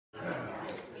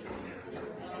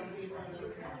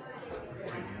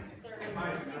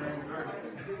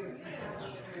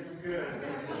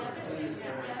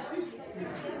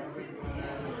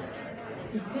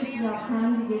just about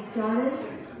time to get started.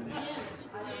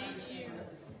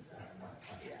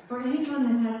 For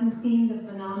anyone that hasn't seen the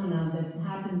phenomenon that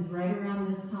happens right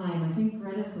around this time, I think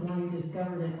Greta's the one who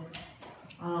discovered it.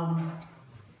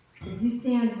 If you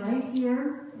stand right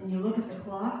here and you look at the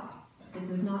clock, it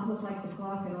does not look like the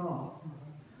clock at all.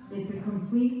 It's a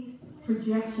complete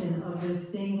projection of this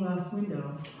stained glass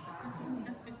window.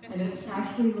 And it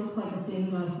actually looks like a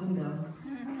stained glass window.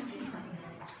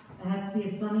 It has to be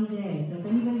a sunny day, so if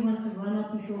anybody wants to run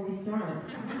up before we start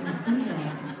and see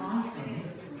that, it's awesome.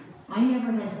 I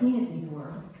never had seen it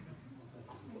before,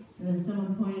 and then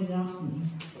someone pointed it out to me.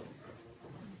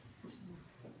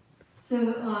 So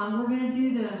we're going to do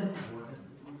the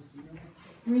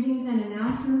readings and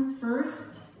announcements first.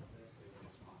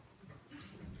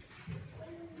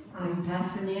 I'm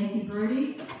Pastor Nancy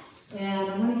Brody, and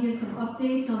I want to give some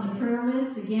updates on the prayer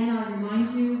list. Again, I'll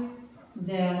remind you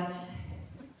that,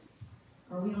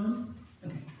 are we on?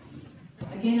 Okay.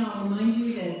 Again, I'll remind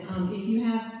you that if you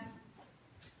have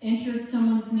entered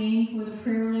someone's name for the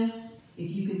prayer list,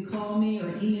 if you could call me or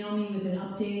email me with an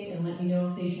update and let me know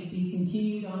if they should be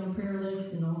continued on the prayer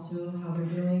list and also how they're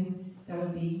doing, that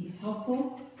would be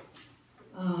helpful.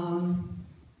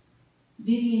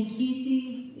 Vivian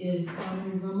Kesey is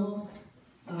Audrey Rummel's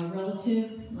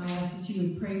relative. I asked that you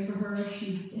would pray for her.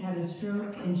 She had a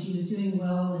stroke and she was doing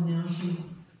well, and now she's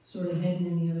sort of heading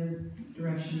in the other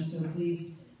direction. So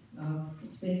please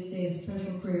say a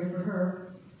special prayer for her.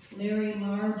 Larry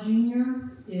Marr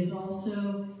Jr. is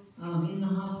also in the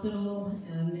hospital.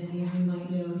 Many of you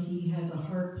might know he has a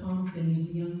heart pump, and he's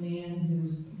a young man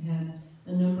who's had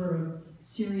a number of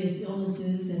serious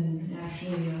illnesses, and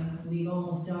actually we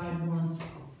almost died once.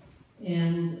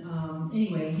 And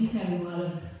anyway, he's having a lot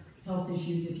of health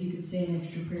issues. If you could say an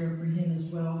extra prayer for him as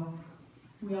well.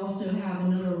 We also have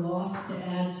another loss to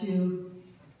add to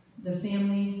the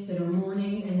families that are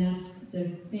mourning, and that's the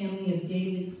family of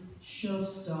David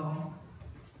Schofstall,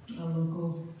 a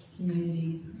local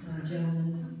community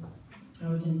gentleman I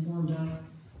was informed of.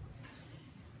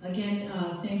 Again,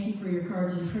 thank you for your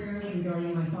cards and prayers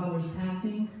regarding my father's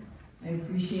passing. I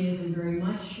appreciated them very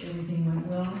much. Everything went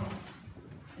well.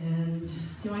 And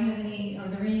are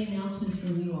there any announcements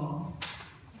from you all?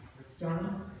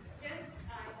 Darla? Just,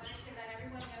 I wanted to let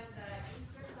everyone know the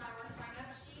Easter flower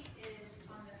sign-up sheet is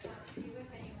on the front pew if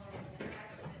anyone is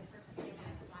interested in purchasing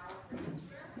a flower for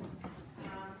Easter.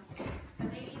 The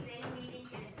Ladies' Aid meeting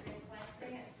is this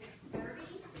Wednesday at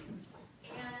 6:30.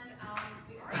 And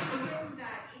we are doing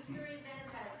that Easter event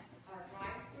that's a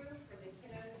drive-through for the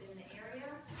kiddos in the area.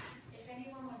 If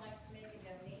anyone would like to make a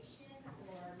donation,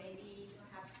 or maybe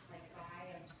perhaps like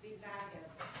buy a big bag of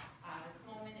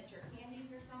small miniature candies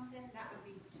or something, that would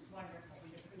be wonderful.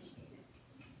 We'd appreciate it.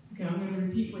 Okay, I'm going to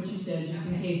repeat what you said just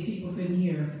in case people couldn't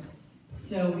hear.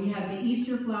 So we have the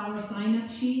Easter flower sign-up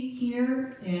sheet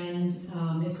here, and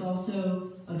it's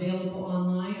also available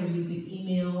online, or you could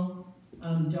email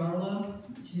Darla,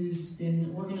 who's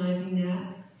been organizing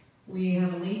that. We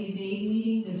have a Ladies' Aid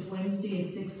meeting this Wednesday at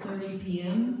 6:30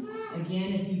 p.m.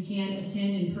 Again, if you can't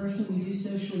attend in person, we do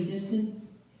socially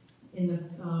distance in the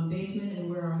basement and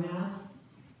wear our masks.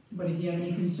 But if you have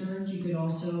any concerns, you could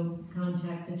also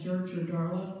contact the church or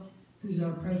Darla, who's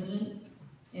our president.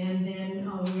 And then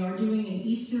we are doing an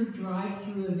Easter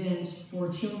drive-through event for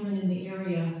children in the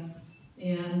area.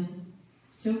 And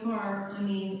so far, I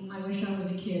mean, I wish I was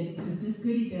a kid, because this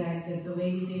goodie bag that the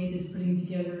Ladies' Aid is putting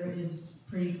together is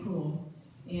pretty cool.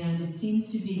 And it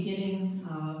seems to be getting,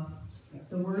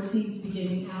 the word seems to be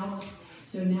getting out.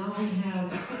 So now we have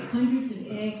hundreds of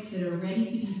eggs that are ready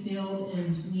to be filled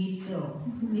and need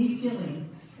filling.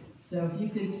 So if you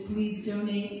could please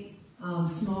donate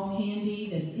small candy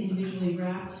that's individually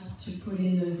wrapped to put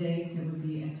in those eggs, that would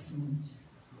be excellent.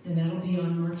 And that'll be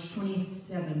on March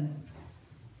 27th.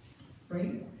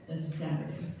 Right? That's a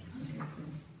Saturday. Okay,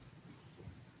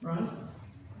 cool. Ross?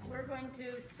 We're going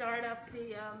to start up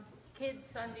the kids'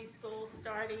 Sunday school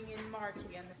starting in March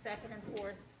again, the second and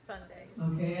fourth Sundays.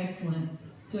 Okay, excellent.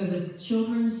 So the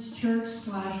children's church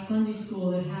 / Sunday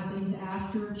school that happens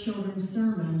after children's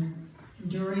sermon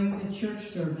during the church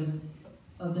service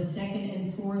of the second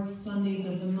and fourth Sundays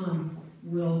of the month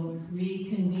will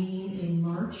reconvene in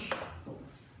March.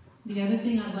 The other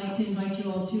thing I'd like to invite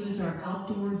you all to is our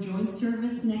outdoor joint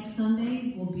service next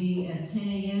Sunday. Will be at 10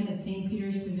 a.m. at St.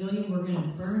 Peter's Pavilion. We're going to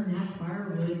burn that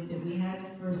firewood that we had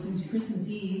since Christmas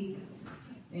Eve.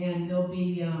 And there'll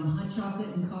be hot chocolate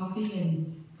and coffee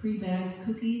and pre-bagged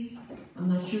cookies. I'm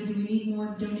not sure, do we need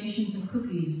more donations of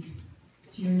cookies,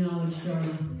 to your knowledge,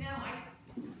 Darla? No,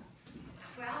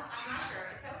 well, I'm not sure.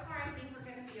 So far, I think we're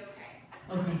going to be okay.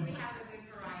 Okay. I think we have a good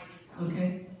variety.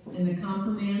 Okay. And the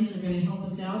confirmands are going to help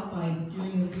us out by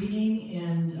doing the reading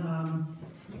and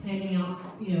handing out,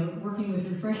 working with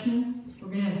refreshments. We're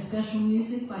going to have special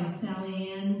music by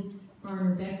Sally Ann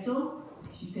Varner-Bechtel.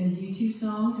 She's going to do 2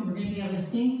 songs, and we're going to be able to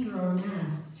sing through our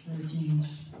masks for a change.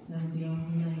 That would be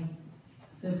awfully nice.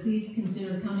 So please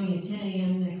consider coming at 10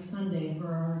 a.m. next Sunday for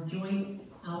our joint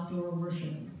outdoor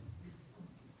worship.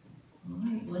 All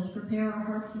right, let's prepare our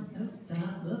hearts.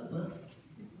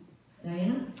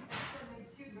 Diana?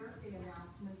 Make 2 birthday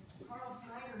announcements. Carl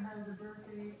Snyder has a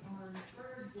birthday on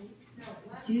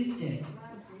Tuesday.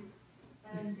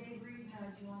 And Dave Reed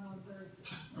has one on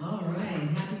Thursday. All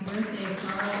right, happy birthday,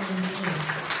 Carl and Dave.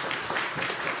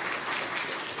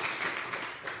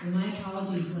 And my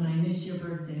apologies when I miss your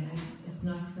birthday. It's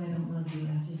not because I don't love you, I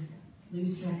just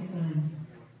lose track of time.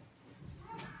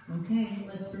 Okay,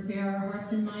 let's prepare our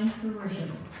hearts and minds for worship.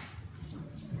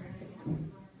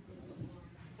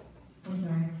 I'm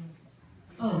sorry.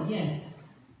 Oh, yes.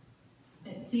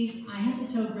 See, I have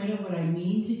to tell Greta what I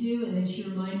mean to do, and then she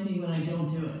reminds me when I don't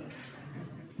do it.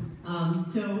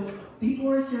 So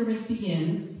before service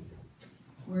begins,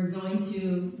 we're going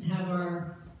to have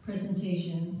our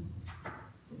presentation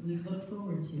that we've looked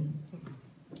forward to.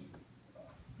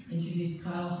 Introduce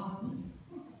Kyle Hoffman.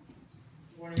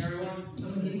 Good morning, everyone. I'm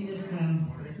going to give you this, Kyle,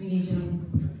 because we need you on.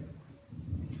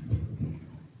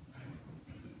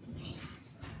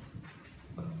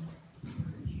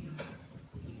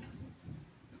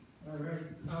 All right.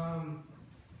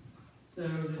 So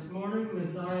this morning,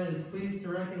 Messiah is pleased to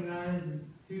recognize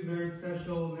 2 very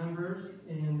special members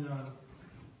and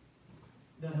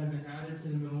that have been added to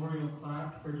the memorial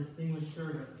plaque for distinguished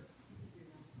service.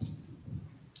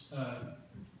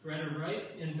 Greta Wright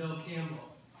and Bill Campbell.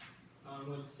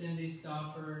 Would Cindy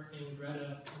Stauffer and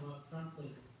Greta come up front,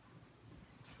 please?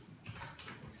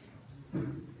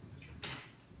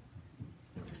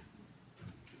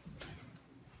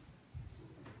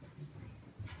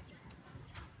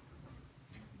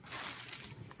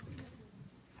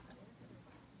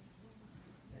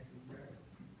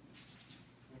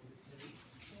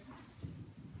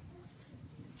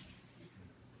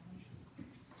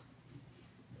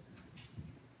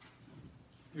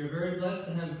 We are very blessed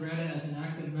to have Greta as an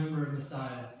active member of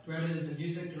Messiah. Greta is the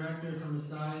music director for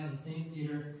Messiah in St.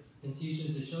 Peter and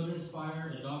teaches the children's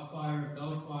choir, adult choir,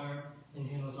 bell choir, and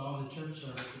handles all the church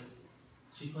services.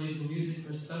 She plays the music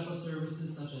for special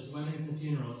services such as weddings and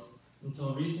funerals.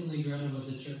 Until recently, Greta was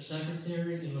the church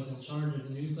secretary and was in charge of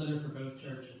the newsletter for both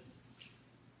churches.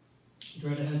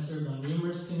 Greta has served on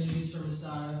numerous committees for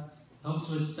Messiah, helps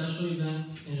with special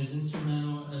events, and is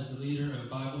instrumental as the leader of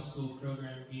Bible school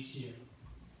program each year.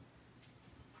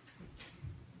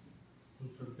 And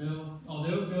for Bill,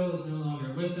 although Bill is no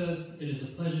longer with us, it is a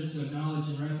pleasure to acknowledge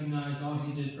and recognize all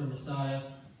he did for Messiah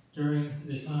during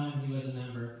the time he was a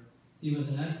member. He was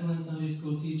an excellent Sunday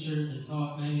school teacher and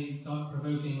taught many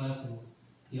thought-provoking lessons.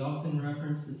 He often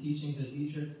referenced the teachings of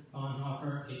Dietrich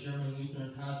Bonhoeffer, a German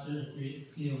Lutheran pastor and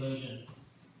theologian.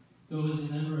 Bill was a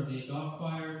member of the adult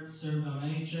choir, served on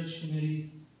many church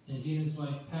committees, and he and his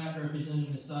wife Pat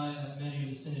represented Messiah at many of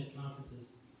the synod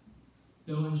conferences.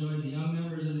 Bill enjoyed the young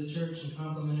members of the church and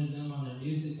complimented them on their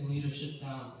music and leadership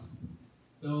talents.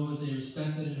 Bill was a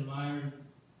respected and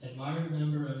admired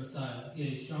member of Messiah. He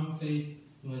had a strong faith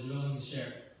and was willing to share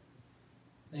it.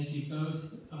 Thank you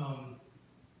both.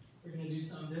 We're going to do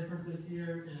something different this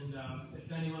year, and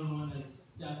if anyone wants to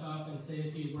step up and say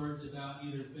a few words about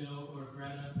either Bill or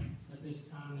Greta at this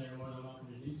time, they're more than welcome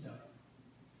to do so.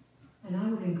 And I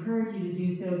would encourage you to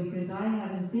do so because I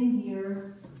haven't been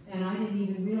here, and I didn't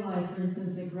even realize, for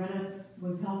instance, that Greta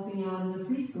was helping out in the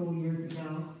preschool years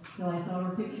ago. So I saw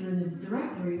her picture in the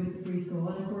directory with the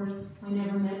preschool, and of course, I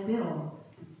never met Bill.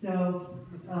 So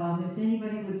if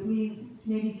anybody would please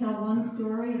maybe tell one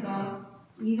story about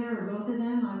either or both of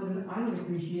them, I would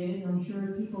appreciate it, and I'm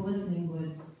sure people listening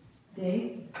would.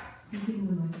 Dave, you give him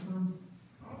the microphone.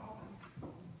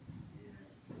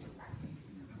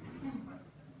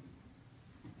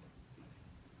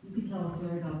 You could tell a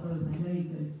story about both. I know you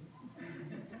could.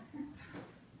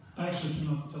 I actually came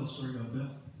up to tell a story about Bill.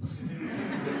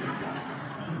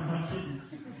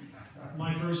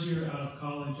 My first year out of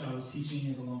college, I was teaching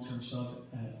as a long-term sub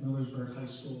at Millersburg High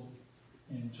School,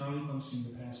 and Charlie Funk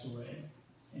Sr. passed away.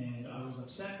 And I was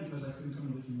upset because I couldn't come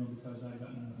to the funeral because I'd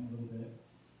gotten out of him a little bit.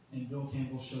 And Bill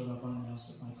Campbell showed up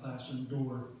unannounced at my classroom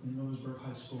door in Millersburg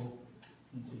High School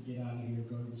and said, "Get out of here,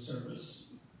 go to the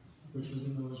service," which was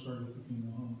in Millersburg at the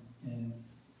funeral home. And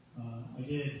I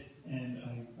did, and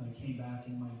I came back,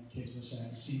 and my kids were sad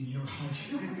to see me arrive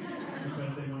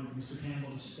because they wanted Mr.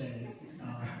 Campbell to stay.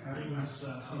 It was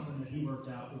something that he worked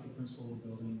out with the principal of the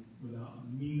building without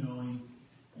me knowing,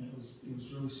 and it was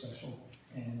really special.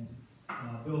 And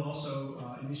Bill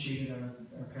also initiated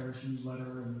our parish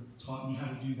newsletter and taught me how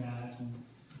to do that. And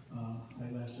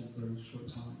I lasted a very short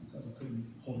time because I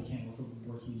couldn't hold a candle to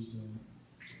the work he was doing.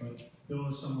 But Bill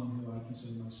is someone who I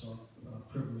consider myself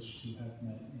privileged to have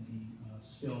met, and he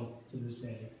still, to this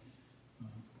day,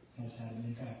 has had an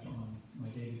impact on my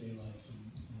day-to-day life,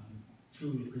 and I'm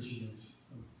truly appreciative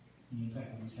of the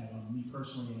impact that he's had on me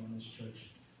personally and on this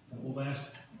church that will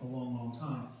last a long, long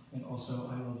time. And also,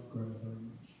 I love Greta very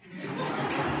much.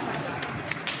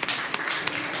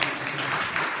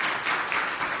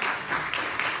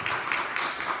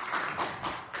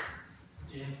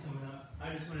 Jan's coming up.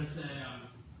 I just want to say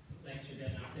thanks for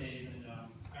getting updated. And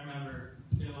I remember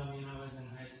Bill, I was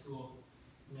in high school,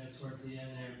 towards the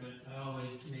end there, but I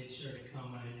always made sure to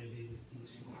come when I knew he was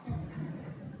teaching.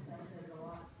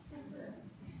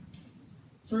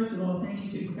 First of all, thank you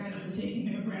to Greta for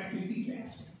taking over after the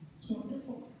draft. It's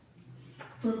wonderful.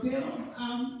 For Bill,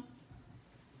 I'm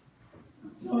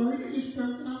sorry, I just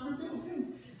broke up for Bill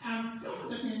too. Bill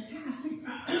was a fantastic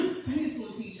Sunday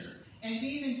school teacher, and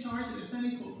being in charge of the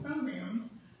Sunday school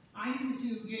programs, I had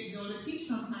to get Bill to teach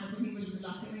sometimes when he was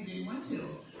reluctant and didn't want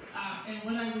to. And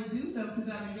what I would do, folks, is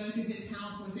I would go to his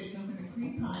house with a coconut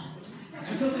cream pie,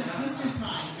 a coconut custard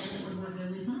pie, and it would work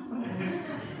every time.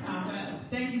 But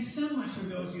thank you so much for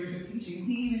those years of teaching.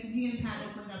 He and Pat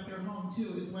opened up their home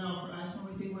too as well for us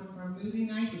when we did one of our movie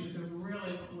nights, which was a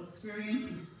really cool experience.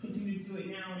 He's continued to do it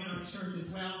now in our church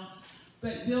as well.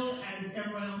 But Bill, as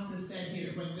everyone else has said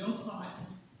here, when Bill taught,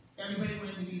 everybody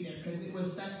wanted to be there because it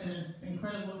was such an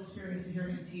incredible experience to hear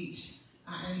him teach.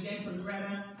 And again, for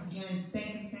Greta, again,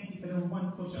 thank you for the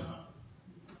wonderful job.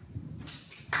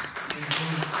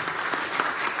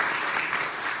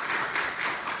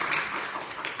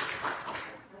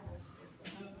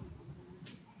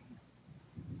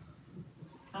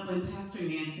 When Pastor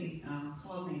Nancy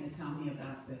called me to tell me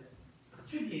about this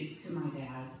tribute to my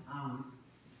dad,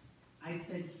 I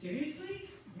said, seriously?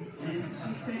 And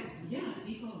she said, yeah,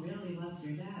 people really loved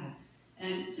your dad.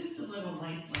 And just a little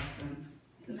life lesson.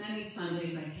 The many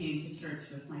Sundays I came to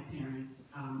church with my parents,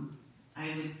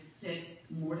 I would sit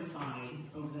mortified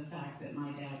over the fact that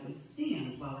my dad would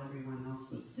stand while everyone else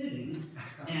was sitting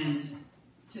and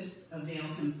just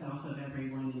availed himself of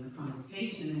everyone in the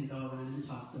congregation and go around and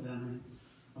talk to them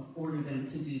and order them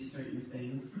to do certain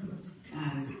things.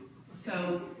 And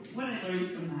so what I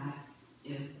learned from that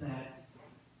is that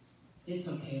it's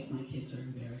okay if my kids are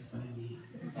embarrassed by me.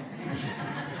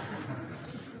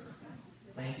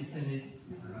 Thank you, Cindy.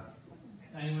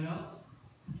 Anyone else?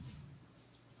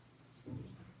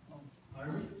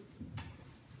 Harvey?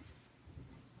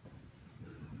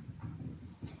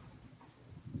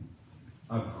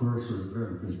 Of course, was a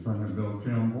very good friend of Bill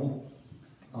Campbell.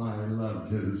 I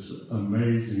loved his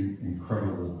amazing,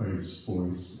 incredible bass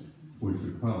voice, which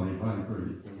would probably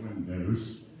vibrate the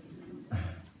windows.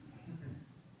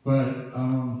 But I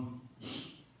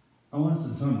want to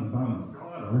say something about my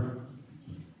daughter.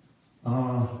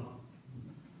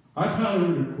 I probably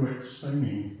would have quit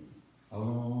singing a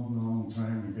long, long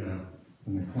time ago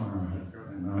in the choir. I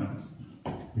had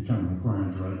not become a choir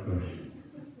director.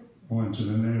 I want you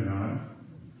to know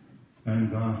that.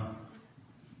 And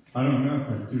I don't know if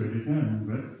I'd do it again,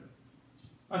 but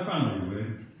I probably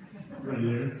would for a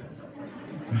year.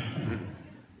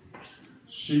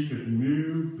 She could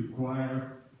move the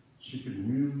choir. She could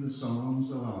move the songs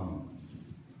along.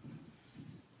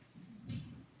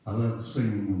 I loved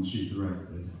singing when she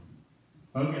directed.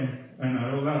 Okay, and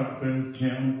I love Bill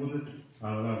Campbell.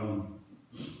 I love him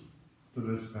to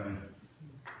this day.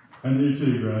 And you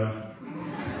too, Greta.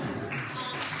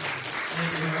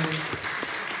 Thank you, Harvey.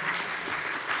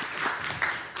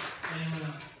 Anyone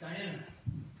else? Diana?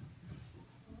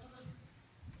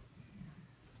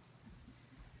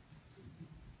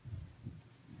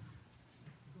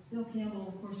 Bill Campbell,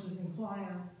 of course, was in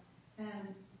choir,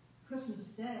 and Christmas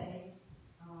Day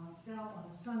fell on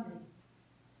a Sunday.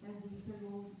 And he said,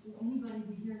 well, will anybody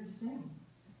be here to sing?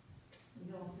 And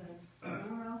Bill said,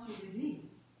 where else would you be?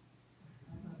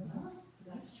 I thought, well,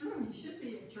 that's true. You should be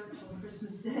at church on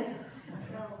Christmas Day.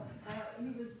 So he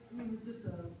was just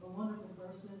a wonderful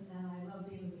person, and I love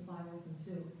being in the choir with him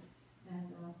too.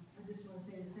 And I just want to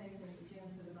say the same thing that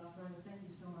Jan said about Brody. Thank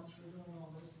you so much for doing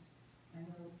all this. I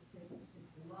know it's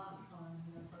a lot of fun,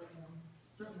 and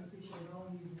certainly appreciate all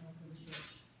you do for the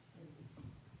church.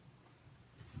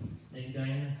 Thank you,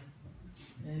 Diana.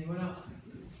 Anyone else?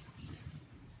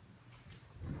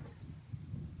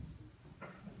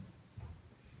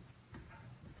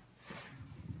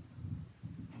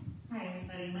 Hi,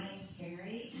 everybody. My name's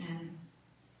Carrie, and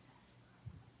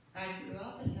I grew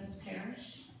up in this parish.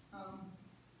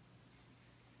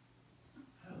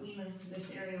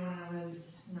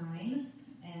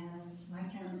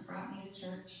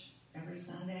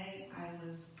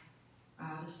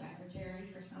 father's secretary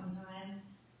for some time,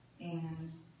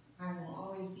 and I will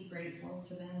always be grateful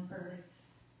to them for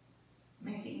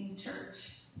making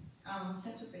church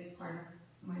such a big part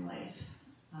of my life.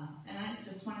 And I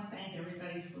just want to thank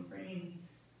everybody for bringing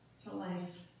to life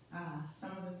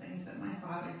some of the things that my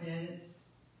father did.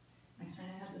 I kind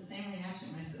of had the same reaction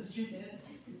my sister did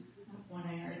when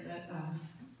I heard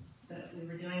that we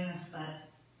were doing this, but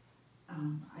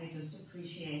I just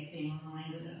appreciate being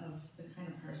reminded of the kind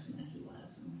of person that he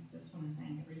was, and I just want to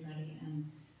thank everybody.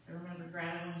 And I remember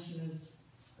Greta when she was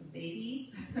a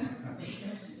baby,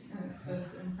 and it's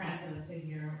just impressive to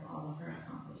hear of all of her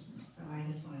accomplishments. So I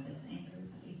just wanted to thank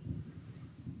everybody.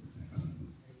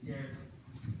 Gary.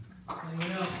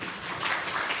 Anyone else?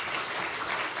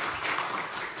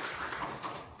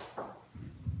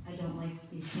 I don't like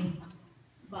speaking,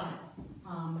 but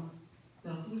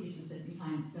Bill, we used to sit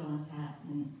behind Bill and Pat,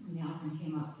 and when the offering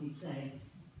came up, he'd say,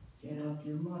 "Get up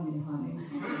your money, honey."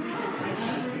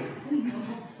 Every single,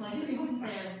 like if he wasn't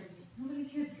there, nobody's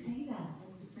here to say that.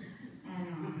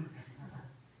 And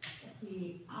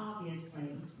he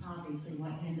obviously,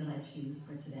 what hymn did I choose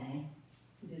for today?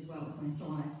 He did well with my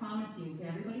soul, and I promise you, if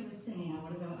everybody was singing, I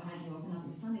would have had you open up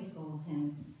your Sunday school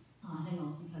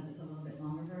hymnals because it's a little bit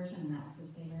longer version, and that was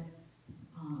his favorite.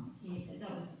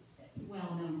 That was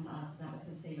well known to us. That was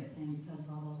his favorite hymn because of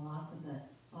all the loss that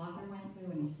the author went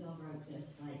through, and he still wrote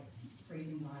this, like,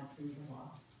 praising God through the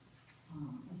loss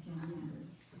of family members.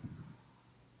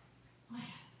 I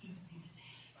have everything to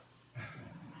say.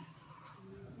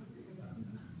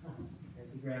 Thank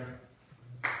you, Greta.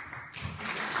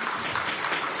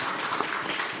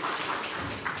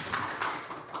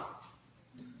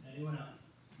 Anyone else?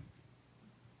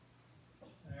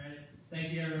 All right.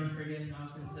 Thank you, everyone, for getting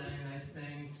up and saying nice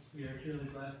things. We are truly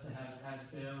blessed to have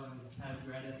had Bill and have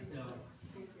Greta still.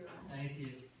 Thank you.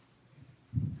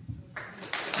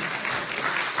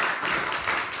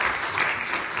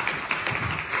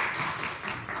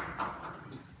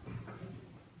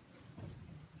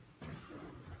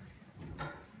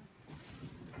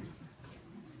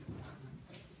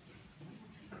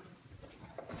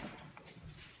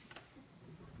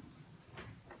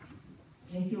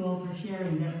 Thank you all for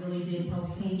sharing. That really did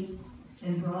help paint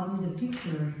and broaden the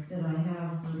picture that I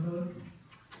have for both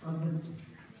of the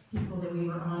people that we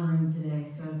were honoring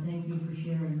today. So thank you for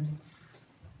sharing.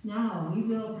 Now we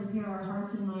will prepare our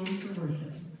hearts and minds for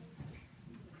worship.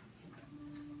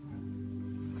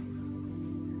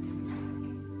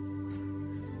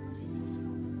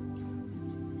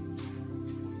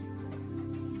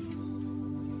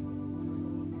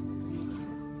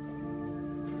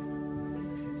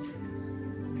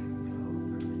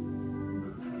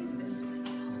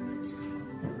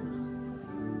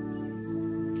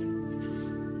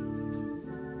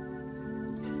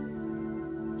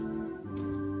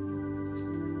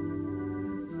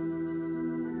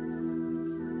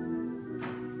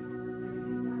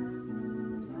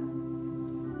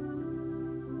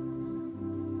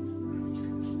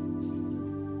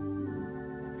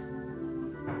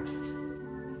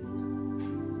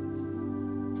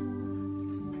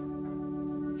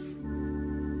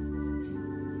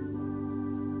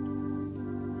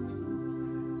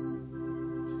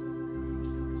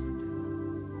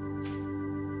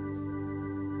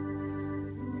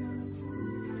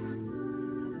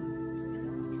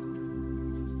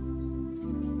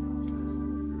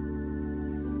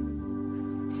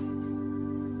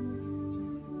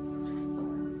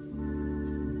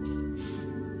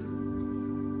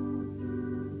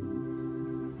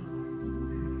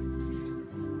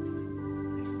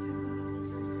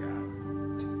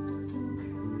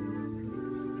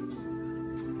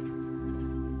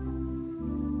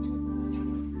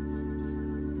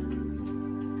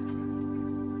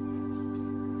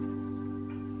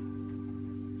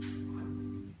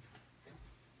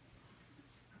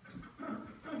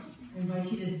 I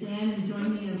invite you to stand and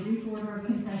join me in a brief order of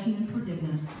confession and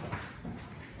forgiveness.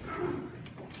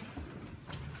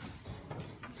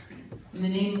 In the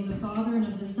name of the Father, and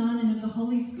of the Son, and of the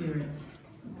Holy Spirit.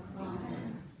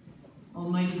 Amen.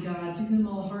 Almighty God, to whom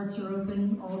all hearts are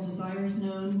open, all desires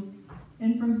known,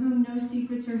 and from whom no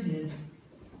secrets are hid,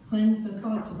 cleanse the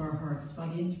thoughts of our hearts by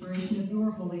the inspiration of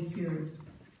your Holy Spirit,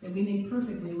 that we may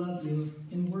perfectly love you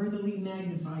and worthily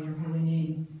magnify your holy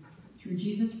name. Through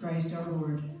Jesus Christ our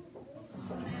Lord.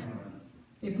 Amen.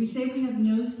 If we say we have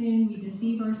no sin, we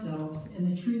deceive ourselves, and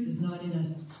the truth is not in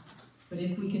us. But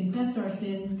if we confess our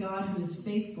sins, God, who is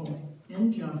faithful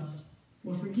and just,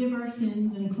 will forgive our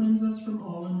sins and cleanse us from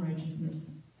all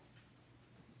unrighteousness.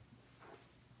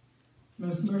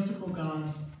 Most merciful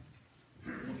God,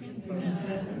 we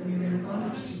confess that we are in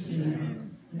bondage to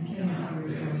sin and cannot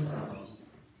free ourselves.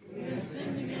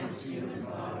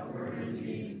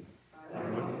 redeemed, by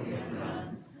what we have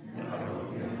done, and by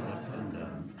what we have left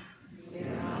undone. We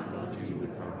have not loved you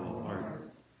with our whole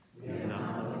heart. We have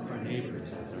not loved our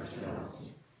neighbors as ourselves.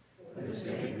 For the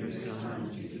sake of your Son,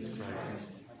 Jesus Christ,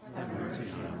 have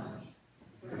mercy on us.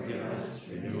 Forgive us,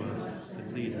 renew us,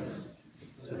 and lead us,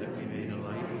 so that we may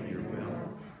delight in your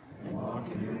will and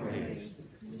walk in your ways,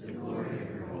 to the glory of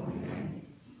your holy name.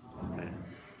 Amen.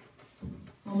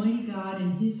 Almighty God,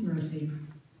 in his mercy,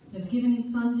 has given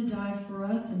his Son to die for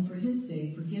us, and for his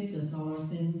sake forgives us all our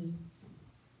sins.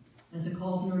 As a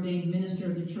called and ordained minister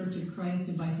of the Church of Christ,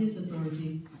 and by his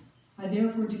authority, I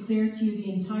therefore declare to you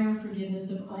the entire forgiveness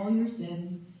of all your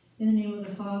sins, in the name of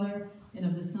the Father, and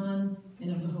of the Son,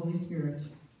 and of the Holy Spirit.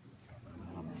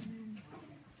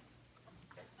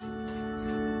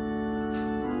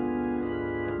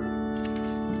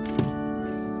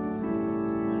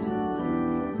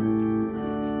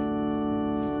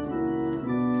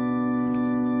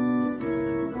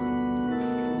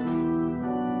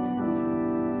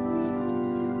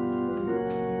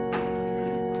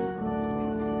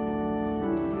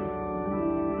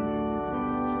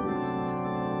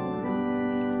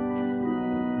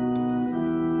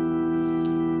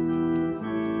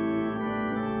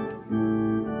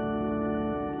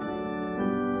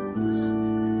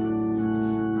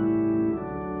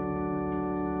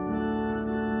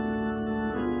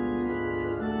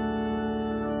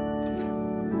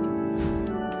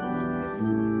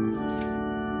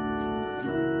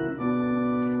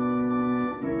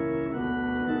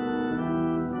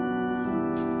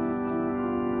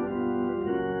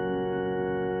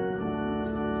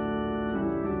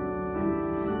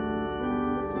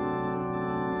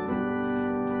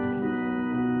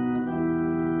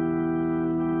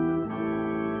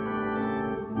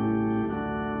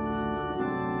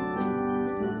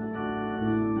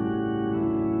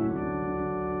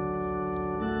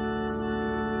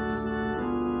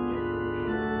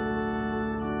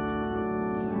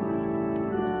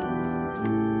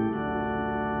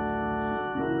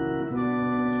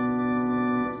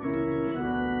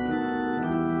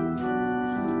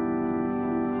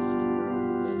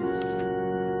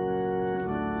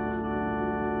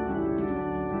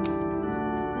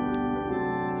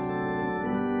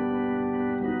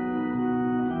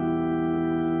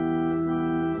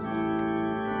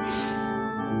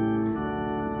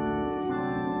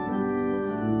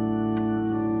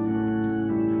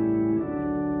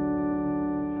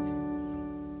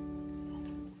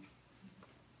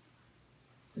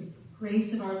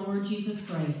 Grace of our Lord Jesus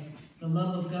Christ, the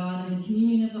love of God, and the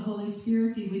communion of the Holy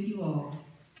Spirit be with you all.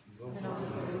 And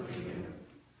also with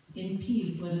you. In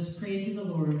peace, let us pray to the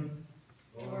Lord.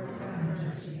 Lord, have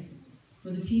mercy.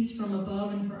 For the peace from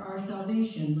above and for our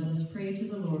salvation, let us pray to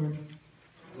the Lord.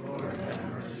 Lord,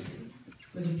 have mercy.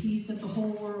 For the peace of the whole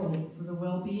world, for the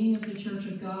well-being of the Church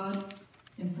of God,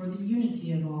 and for the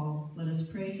unity of all, let us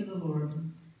pray to the Lord.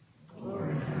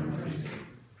 Lord, have mercy.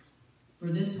 For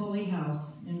this holy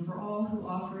house, and for all who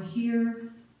offer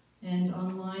here and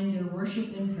online their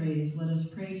worship and praise, let us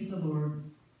pray to the Lord.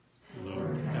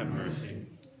 Lord, have mercy.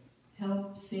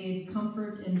 Help, save,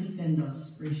 comfort, and defend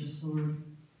us, gracious Lord.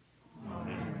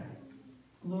 Amen.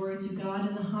 Glory to God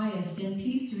in the highest, and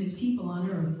peace to his people on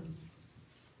earth.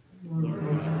 Lord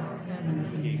God, heaven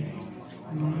and kingdom,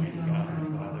 Almighty God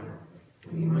and Father,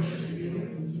 we worship you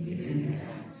and give you thanks.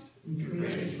 We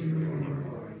praise you for your glory.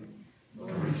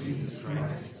 Lord Jesus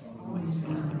Christ, only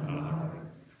Son of the Father,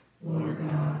 Lord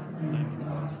God, Lamb of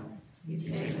God, you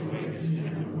take away the sin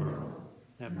of the world.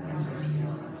 Have mercy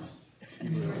on us.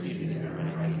 You are seated at the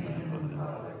right hand of the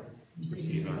Father.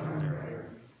 Receive our prayer.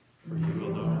 For you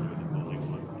alone are the Holy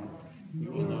One.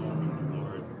 You alone are the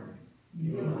Lord.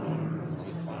 You alone are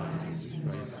crucified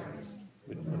Jesus Christ,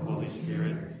 with the Holy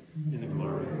Spirit, in the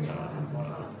glory of God the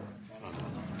Father.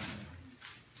 Amen.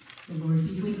 The Lord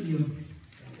be with you.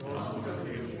 Also with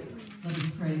you. Let us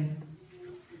pray.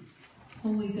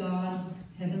 Holy God,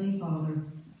 Heavenly Father,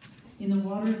 in the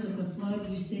waters of the flood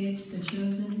you saved the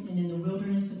chosen, and in the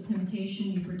wilderness of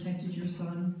temptation you protected your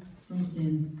Son from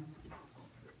sin.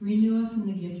 Renew us in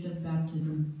the gift of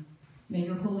baptism. May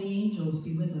your holy angels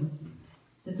be with us,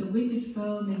 that the wicked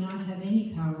foe may not have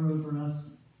any power over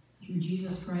us, through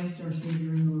Jesus Christ our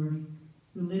Savior and Lord,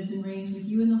 who lives and reigns with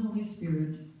you in the Holy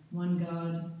Spirit, one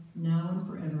God, now and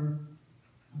forever.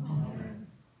 Amen.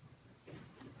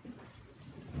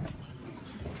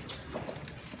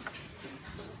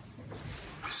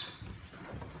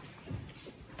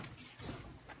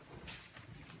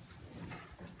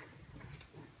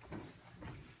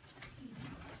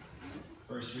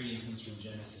 First reading comes from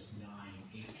Genesis 9,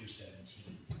 8 through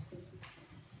 17.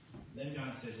 Then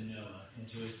God said to Noah and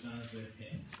to his sons with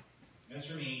him, As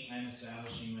for me, I am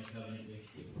establishing my covenant with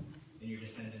you and your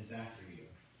descendants after you,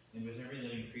 and with every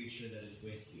living creature that is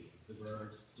with you, the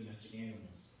birds, domestic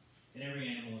animals, and every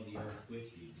animal of the earth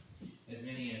with you, as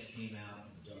many as came out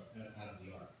of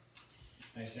the ark.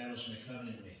 I establish my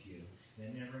covenant with you,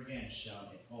 that never again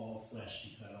shall all flesh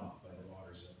be cut off by the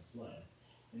waters of the flood,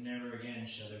 and never again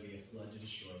shall there be a flood to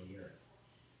destroy the earth.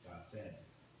 God said,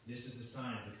 "This is the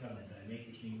sign of the covenant that I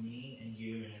make between me and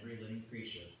you and every living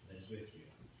creature that is with you,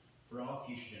 for all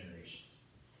future generations.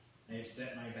 I have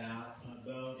set my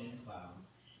bow in the clouds,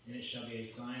 and it shall be a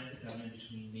sign of the covenant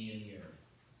between me and the earth.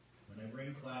 When I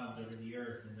bring clouds over the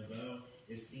earth, and the bow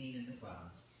is seen in the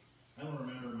clouds, I will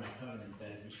remember my covenant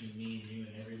that is between me and you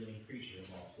and every living creature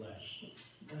of all flesh,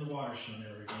 and the water shall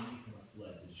never again become a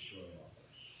flood to destroy all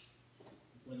flesh.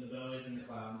 When the bow is in the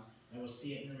clouds, I will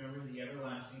see it and remember the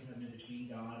everlasting covenant between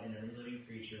God and every living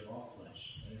creature of all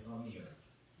flesh that is on the earth."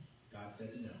 God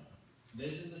said to Noah,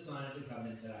 "This is the sign of the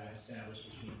covenant that I have established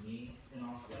between me and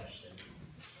all flesh that is on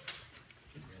this earth."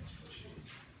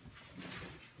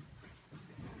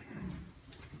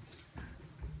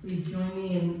 Please join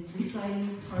me in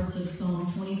reciting parts of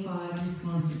Psalm 25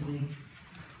 responsively.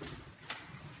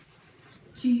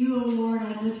 To you, O Lord,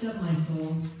 I lift up my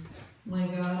soul. My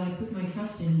God, I put my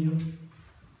trust in you.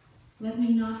 Let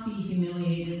me not be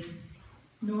humiliated,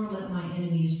 nor let my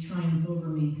enemies triumph over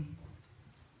me.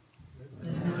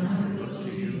 Let none who look to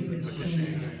you be put to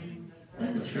shame.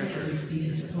 Let the treacherous be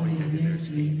disappointed in their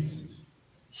schemes.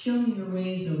 Show me your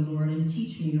ways, O Lord, and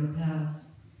teach me your paths.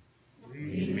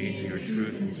 Lead me in your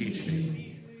truth and teach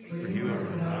me, for you are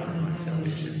the God of my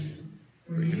salvation.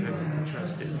 For you have been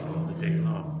trusted all the day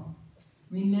long.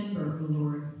 Remember, O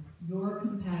Lord, your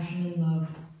compassion and love,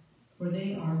 for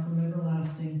they are from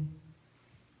everlasting.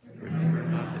 Remember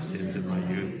not the sins of my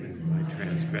youth and my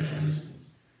transgressions.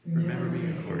 Remember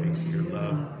me according to your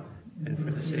love, and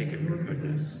for the sake of your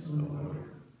goodness, O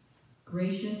Lord.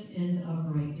 Gracious and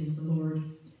upright is the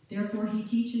Lord. Therefore he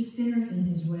teaches sinners in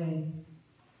his way.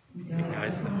 He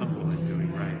guides the humble in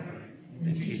doing right,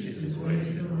 and teaches his way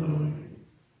to the lowly.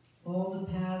 All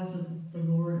the paths of the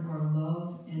Lord are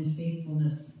love and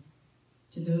faithfulness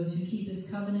to those who keep his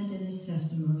covenant and his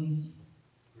testimonies.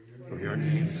 For your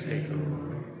name's sake, O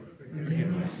Lord, forgive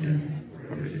my sin,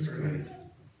 for it is great.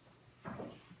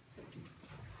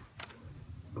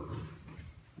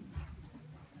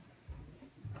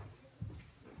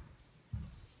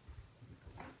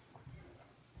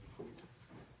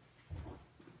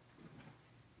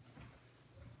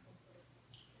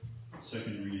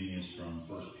 Second reading is from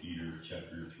 1 Peter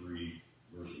chapter 3,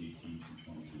 verse 18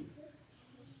 through 22.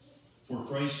 For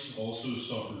Christ also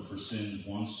suffered for sins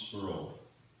once for all,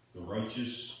 the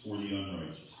righteous for the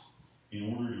unrighteous, in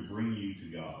order to bring you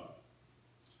to God.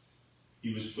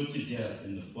 He was put to death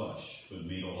in the flesh, but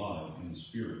made alive in the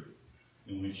spirit,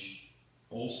 in which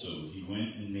also he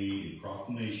went and made a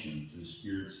proclamation to the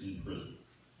spirits in prison,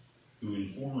 who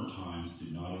in former times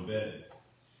did not obey,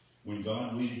 when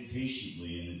God waited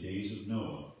patiently in the days of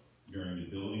Noah during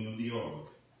the building of the ark,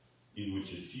 in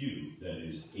which a few, that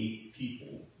is, 8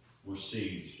 people, were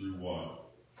saved through water.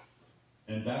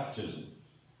 And baptism,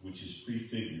 which is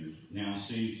prefigured, now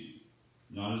saves you,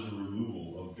 not as a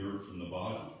removal of dirt from the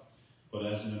body, but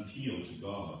as an appeal to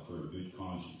God for a good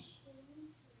conscience,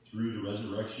 through the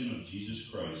resurrection of Jesus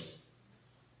Christ,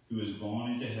 who has gone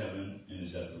into heaven and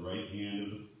is at the right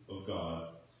hand of God,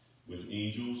 with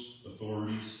angels,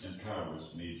 authorities, and powers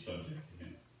made subject to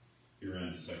him. Here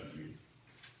ends the second reading.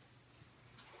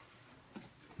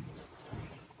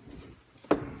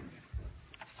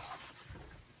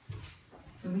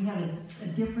 So we had a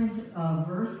different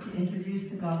verse to introduce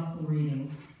the gospel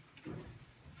reading.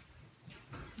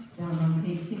 Down on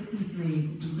page 63,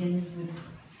 it begins with,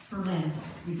 for Lent,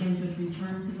 begins with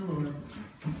return to the Lord.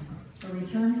 So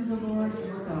return to the Lord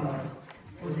your God,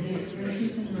 for he is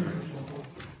gracious and merciful,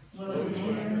 slow to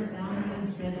anger and abounding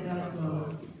in steadfast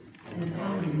love, and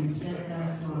abounding in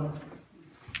steadfast love.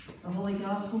 The Holy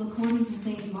Gospel according to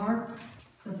St. Mark,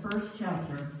 the 1st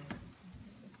chapter.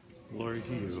 Glory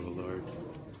to you, O Lord.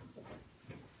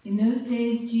 In those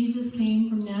days Jesus came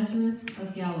from Nazareth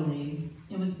of Galilee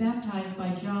and was baptized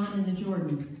by John in the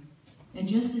Jordan. And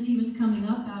just as he was coming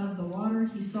up out of the water,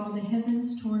 he saw the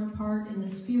heavens torn apart and the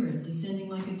Spirit descending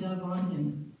like a dove on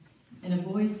him. And a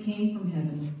voice came from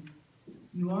heaven,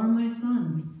 "You are my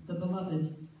Son, the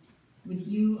Beloved. With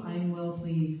you I am well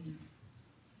pleased."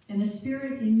 And the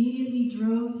Spirit immediately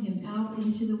drove him out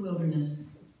into the wilderness.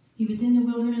 He was in the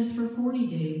wilderness for 40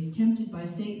 days, tempted by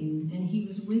Satan, and he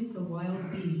was with the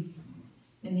wild beasts,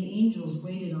 and the angels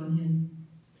waited on him.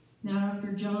 Now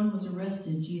after John was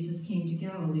arrested, Jesus came to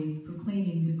Galilee,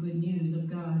 proclaiming the good news of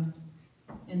God.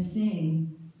 and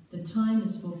saying, "The time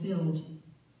is fulfilled,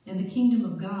 and the kingdom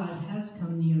of God has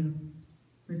come near.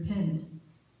 Repent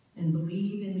and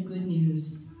believe in the good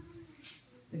news."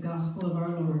 The gospel of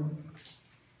our Lord.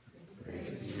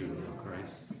 Praise to you, O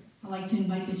Christ. I'd like to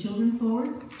invite the children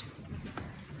forward.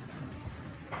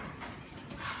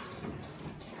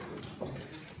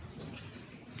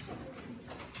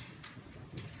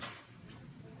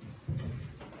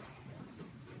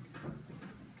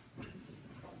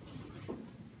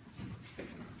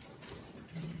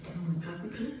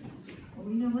 Oh,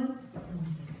 you know what?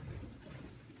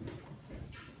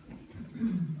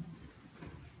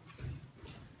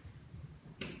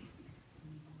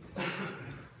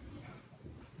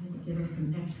 Give us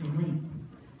some extra length.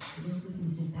 I guess we can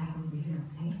sit back over here,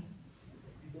 okay?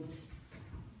 Oops.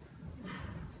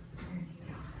 There you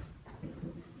go.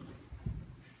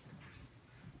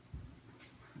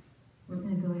 We're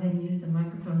going to go ahead and use the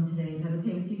microphone today. Is that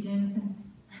okay with you, Jamison?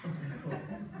 Okay, cool.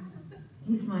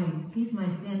 He's my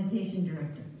sanitation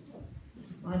director.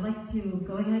 Well, I'd like to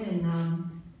go ahead and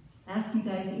ask you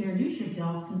guys to introduce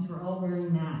yourselves since we're all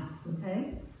wearing masks,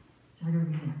 okay? Start over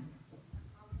here.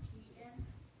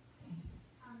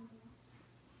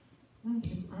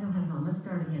 I don't have it on. Let's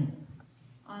start again.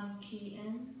 I'm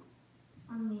Keaton.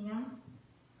 I'm Mia.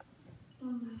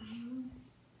 I'm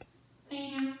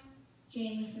Ryan.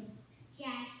 Jameson.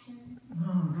 Jackson.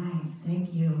 All right.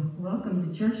 Thank you.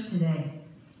 Welcome to church today.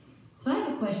 So I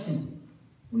have a question.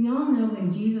 We all know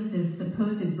when Jesus'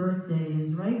 supposed birthday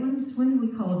is, right? When do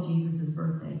we call Jesus'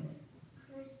 birthday?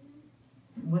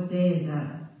 Christmas. What day is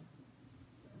that?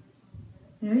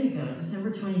 There you go, December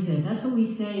 25th. That's what we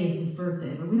say is his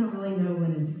birthday, but we don't really know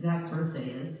when his exact birthday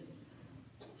is.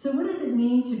 So what does it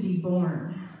mean to be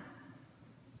born?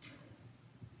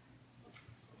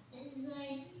 It's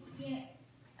like you're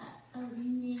a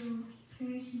new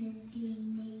person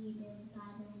being made by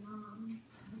their mom.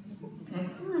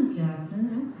 Excellent,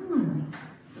 Jackson. Excellent.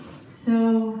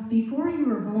 So before you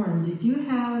were born, did you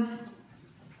have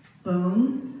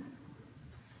bones?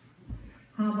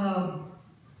 How about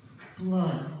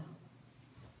blood?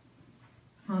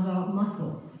 How about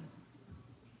muscles?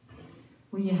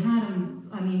 Well, you had them,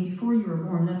 before you were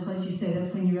born, that's like you say,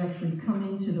 that's when you actually come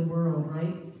into the world,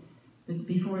 right? But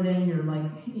before then, you're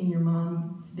like in your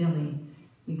mom's belly,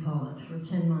 we call it, for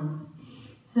 10 months.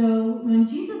 So when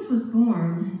Jesus was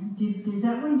born, is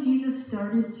that when Jesus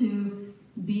started to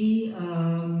be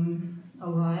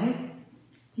alive?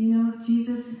 Do you know if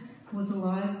Jesus was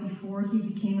alive before he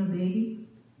became a baby?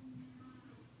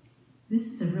 This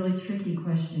is a really tricky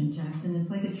question, Jackson. It's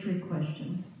like a trick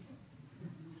question.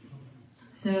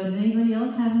 So, did anybody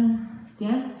else have a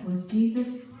guess? Was Jesus?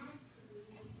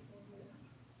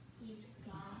 He's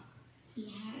God. He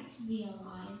had to be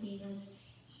alive because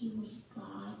he was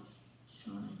God's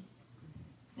son.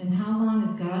 And how long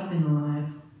has God been alive?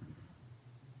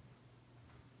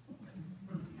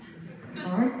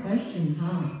 Hard questions,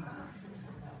 huh?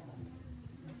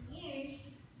 Years.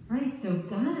 Right, so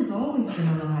God has always been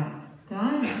alive.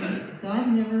 God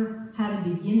never had a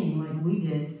beginning like we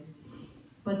did.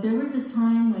 But there was a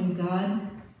time when God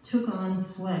took on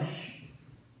flesh.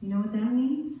 You know what that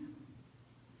means?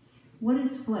 What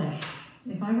is flesh?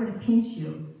 If I were to pinch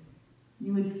you,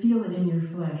 you would feel it in your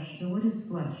flesh. So what is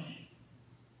flesh?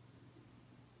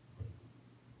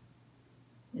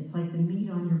 It's like the meat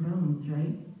on your bones,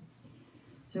 right?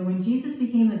 So when Jesus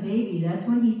became a baby, that's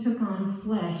when he took on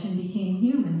flesh and became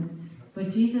human. But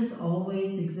Jesus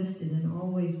always existed and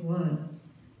always was.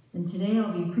 And today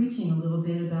I'll be preaching a little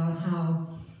bit about how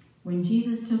when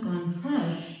Jesus took on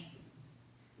flesh,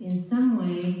 in some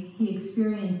way he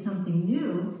experienced something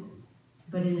new,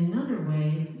 but in another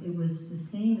way it was the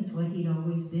same as what he'd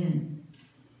always been.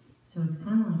 So it's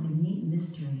kind of like a neat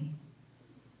mystery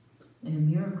and a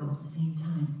miracle at the same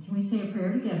time. Can we say a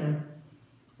prayer together?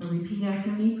 Or repeat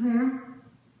after me prayer?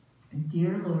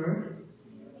 Dear Lord,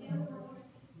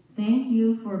 thank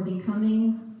you for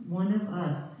becoming one of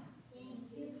us,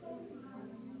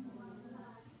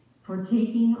 for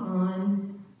taking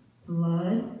on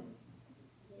blood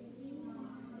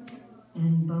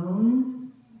and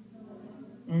bones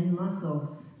and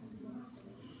muscles,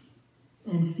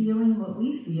 and feeling what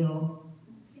we feel,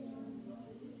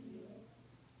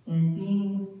 and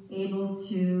being able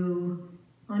to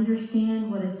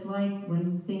understand what it's like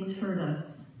when things hurt us.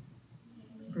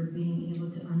 For being able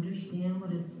to understand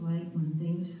what it's like when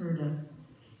things hurt us.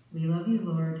 We love you,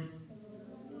 Lord.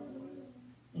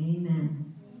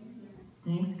 Amen.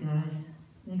 Thanks, guys.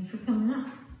 Thanks for coming up.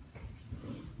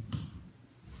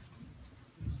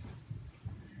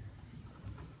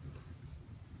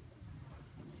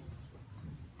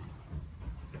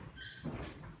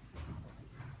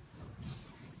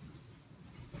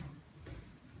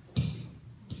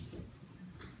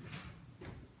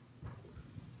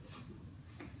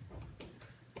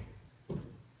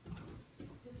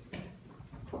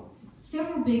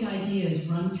 Several big ideas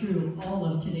run through all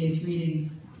of today's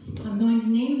readings. I'm going to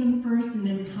name them first and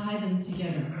then tie them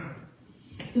together.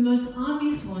 The most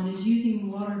obvious one is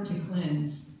using water to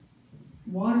cleanse.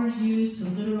 Water is used to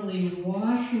literally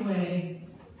wash away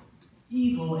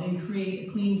evil and create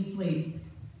a clean slate.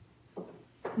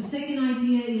 The second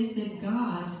idea is that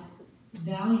God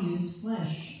values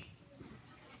flesh.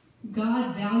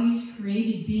 God values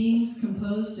created beings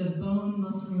composed of bone,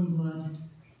 muscle, and blood.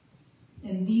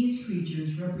 And these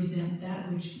creatures represent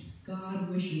that which God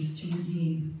wishes to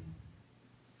redeem.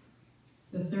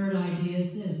 The third idea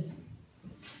is this: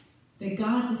 that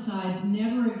God decides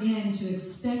never again to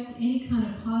expect any kind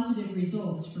of positive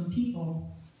results from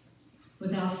people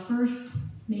without first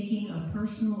making a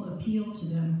personal appeal to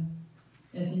them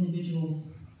as individuals.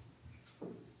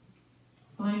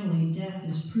 Finally, death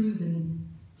is proven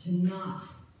to not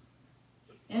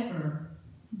ever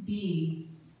be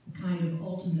a kind of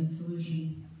ultimate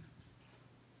solution.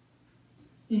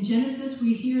 In Genesis,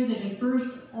 we hear that at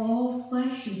first all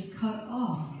flesh is cut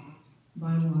off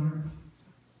by water.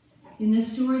 In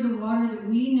this story, the water that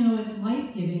we know as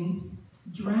life-giving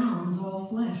drowns all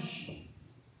flesh.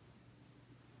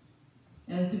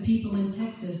 As the people in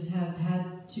Texas have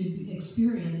had to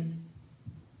experience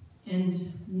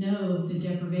and know the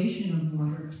deprivation of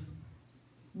water,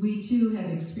 we too have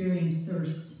experienced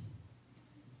thirst.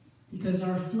 Because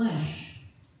our flesh,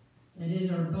 that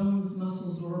is our bones,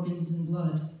 muscles, organs, and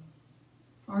blood,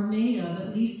 are made of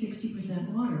at least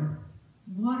 60% water.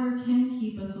 Water can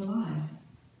keep us alive.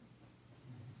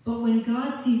 But when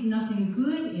God sees nothing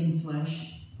good in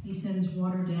flesh, he sends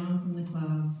water down from the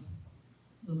clouds.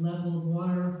 The level of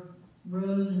water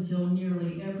rose until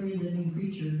nearly every living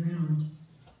creature drowned.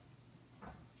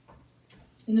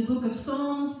 In the book of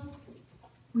Psalms,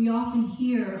 we often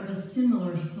hear of a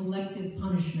similar selective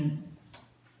punishment.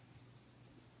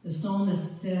 The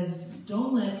psalmist says,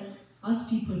 "Don't let us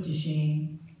be put to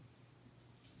shame.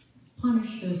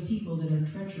 Punish those people that are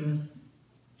treacherous.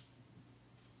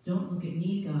 Don't look at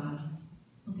me, God.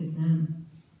 Look at them."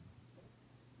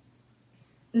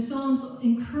 The Psalms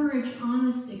encourage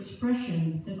honest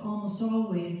expression that almost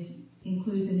always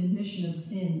includes an admission of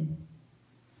sin,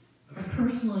 a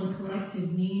personal and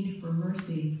collective need for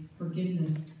mercy,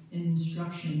 forgiveness, and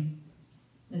instruction.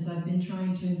 As I've been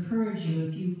trying to encourage you,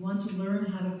 if you want to learn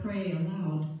how to pray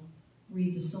aloud,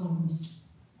 read the Psalms.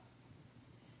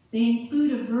 They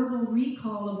include a verbal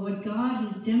recall of what God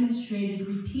has demonstrated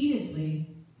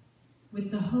repeatedly,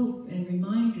 with the hope and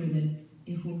reminder that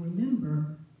if we'll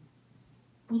remember,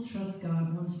 we'll trust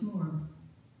God once more.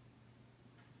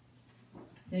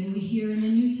 Then we hear in the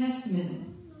New Testament,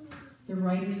 the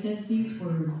writer says these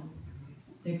words,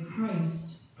 that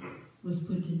Christ was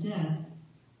put to death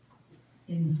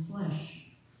in the flesh.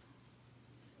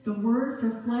 The word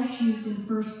for flesh used in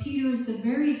 1 Peter is the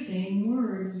very same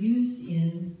word used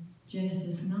in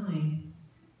Genesis 9.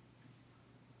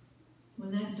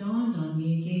 When that dawned on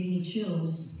me, it gave me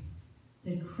chills,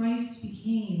 that Christ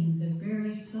became the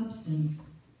very substance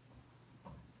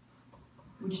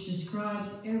which describes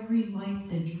every life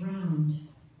that drowned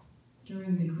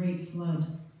during the great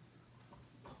flood.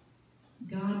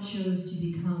 God chose to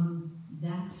become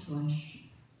that flesh.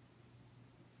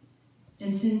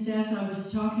 And since, as I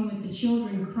was talking with the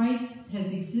children, Christ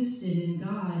has existed in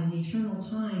God in eternal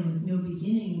time with no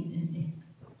beginning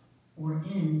or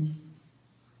end,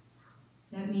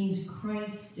 that means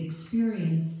Christ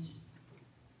experienced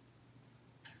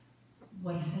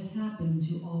what has happened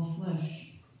to all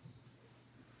flesh.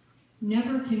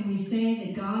 Never can we say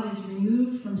that God is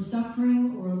removed from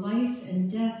suffering or life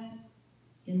and death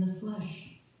in the flesh.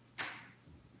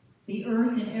 The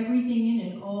earth and everything in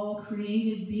it, all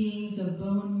created beings of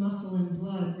bone, muscle, and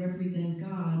blood, represent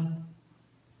God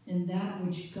and that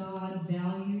which God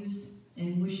values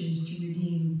and wishes to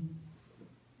redeem.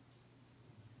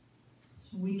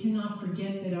 So we cannot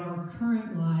forget that our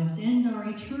current lives and our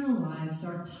eternal lives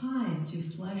are tied to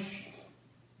flesh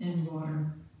and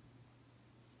water.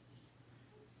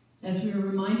 As we are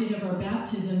reminded of our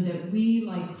baptism that we,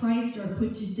 like Christ, are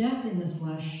put to death in the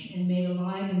flesh and made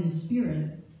alive in the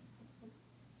spirit,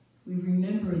 we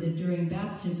remember that during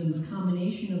baptism, the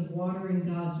combination of water and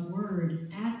God's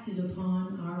word acted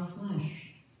upon our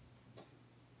flesh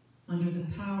under the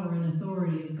power and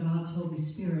authority of God's Holy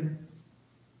Spirit.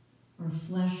 Our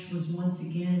flesh was once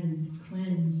again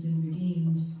cleansed and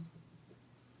redeemed.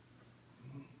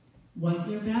 Was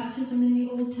there baptism in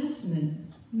the Old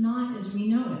Testament? Not as we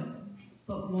know it,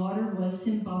 but water was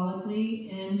symbolically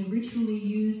and ritually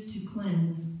used to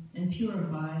cleanse and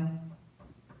purify.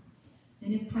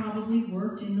 And it probably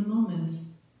worked in the moment.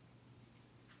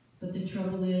 But the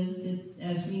trouble is that,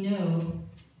 as we know,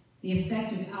 The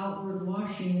effect of outward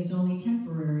washing is only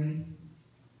temporary.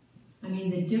 I mean,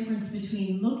 the difference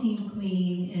between looking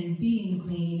clean and being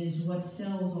clean is what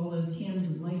sells all those cans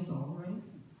of Lysol, right?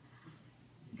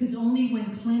 Because only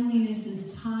when cleanliness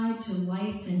is tied to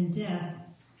life and death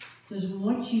does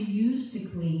what you use to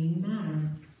clean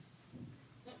matter.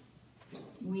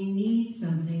 We need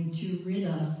something to rid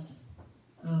us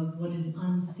of what is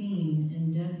unseen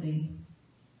and deadly.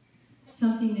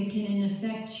 Something that can in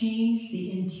effect change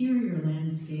the interior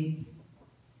landscape,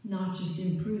 not just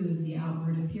improve the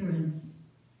outward appearance.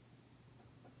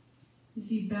 You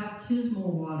see,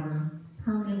 baptismal water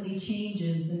permanently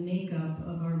changes the makeup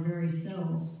of our very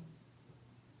selves.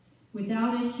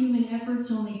 Without it, human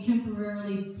efforts only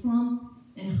temporarily plump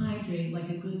and hydrate like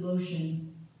a good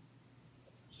lotion.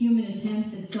 Human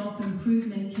attempts at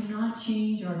self-improvement cannot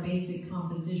change our basic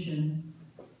composition.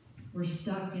 We're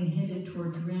stuck and headed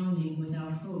toward drowning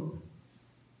without hope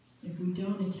if we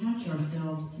don't attach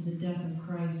ourselves to the death of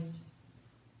Christ.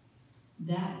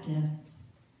 That death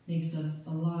makes us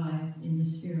alive in the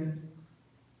Spirit.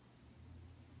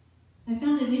 I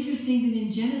found it interesting that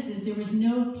in Genesis there was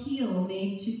no appeal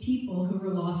made to people who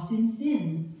were lost in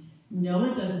sin.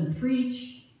 Noah doesn't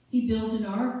preach. He built an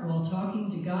ark while talking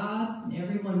to God, and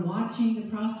everyone watching the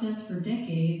process for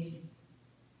decades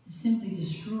is simply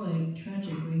destroyed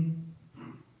tragically.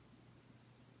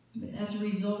 But as a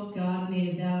result, God made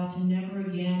a vow to never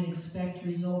again expect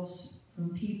results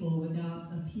from people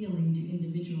without appealing to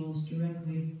individuals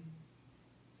directly.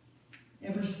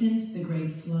 Ever since the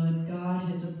Great Flood, God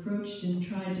has approached and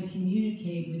tried to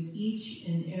communicate with each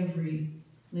and every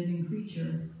living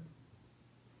creature.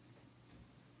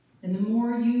 And the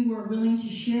more you are willing to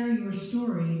share your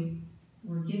story,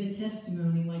 or give a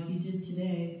testimony like you did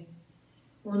today,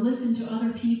 or listen to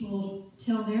other people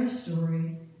tell their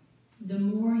story, the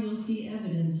more you'll see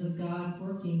evidence of God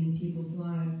working in people's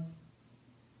lives.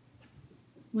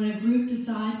 When a group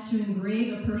decides to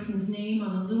engrave a person's name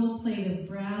on a little plate of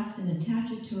brass and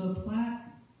attach it to a plaque,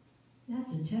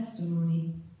 that's a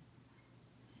testimony.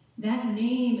 That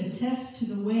name attests to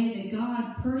the way that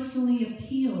God personally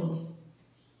appealed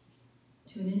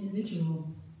to an individual,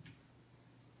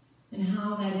 and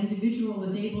how that individual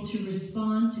was able to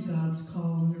respond to God's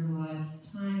call in their lives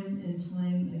time and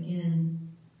time again.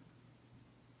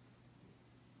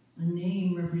 A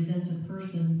name represents a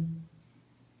person,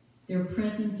 their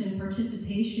presence and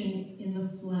participation in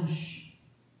the flesh.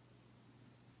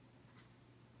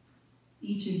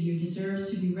 Each of you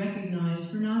deserves to be recognized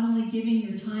for not only giving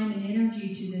your time and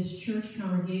energy to this church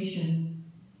congregation,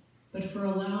 but for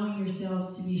allowing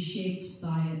yourselves to be shaped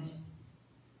by it.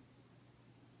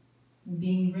 And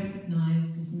being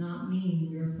recognized does not mean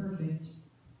we are perfect.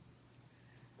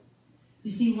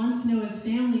 You see, once Noah's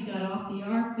family got off the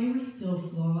ark, they were still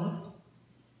flawed.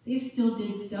 They still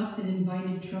did stuff that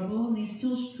invited trouble, and they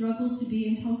still struggled to be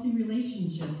in healthy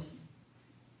relationships.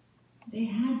 They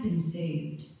had been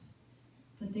saved,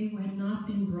 but they had not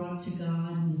been brought to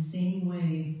God in the same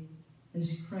way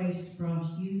as Christ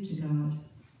brought you to God.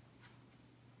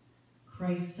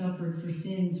 Christ suffered for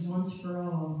sins once for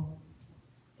all,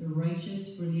 the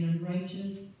righteous for the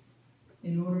unrighteous,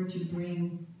 in order to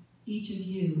bring each of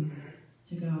you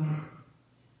to God.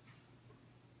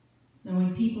 Now,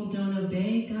 when people don't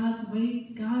obey,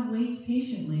 God waits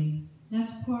patiently.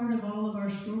 That's part of all of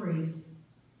our stories.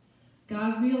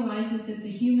 God realizes that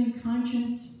the human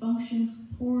conscience functions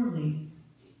poorly.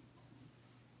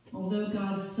 Although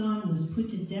God's Son was put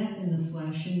to death in the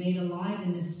flesh and made alive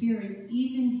in the Spirit,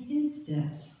 even his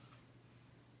death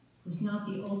was not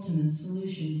the ultimate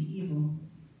solution to evil.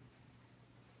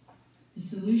 The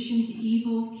solution to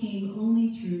evil came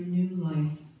only through new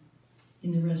life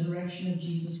in the resurrection of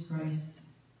Jesus Christ.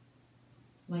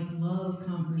 Like love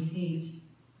conquers hate,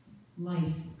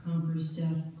 life conquers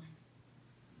death.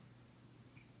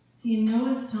 See, in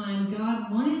Noah's time,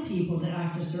 God wanted people to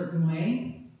act a certain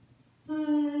way,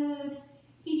 but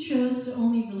he chose to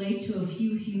only relate to a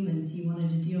few humans he wanted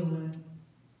to deal with.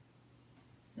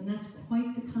 And that's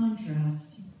quite the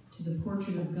contrast to the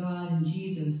portrait of God in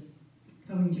Jesus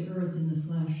coming to earth in the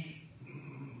flesh,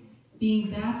 being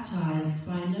baptized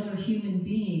by another human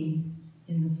being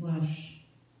in the flesh,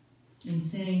 and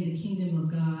saying the kingdom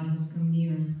of God has come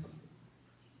near.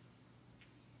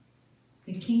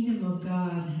 The kingdom of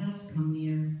God has come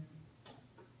near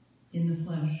in the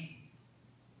flesh,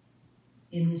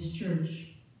 in this church.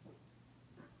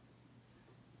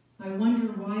 I wonder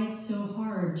why it's so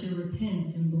hard to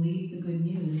repent and believe the good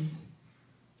news.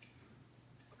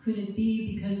 Could it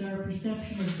be because our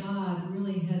perception of God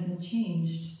really hasn't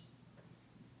changed?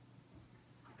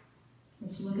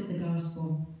 Let's look at the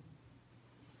gospel.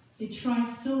 It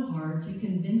tries so hard to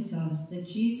convince us that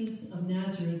Jesus of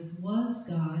Nazareth was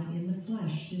God in the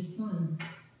flesh, his Son.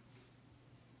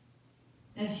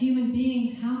 As human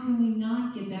beings, how can we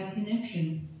not get that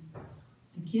connection?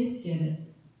 The kids get it.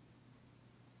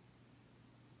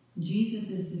 Jesus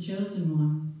is the chosen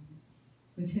one,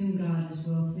 with whom God is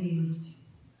well pleased.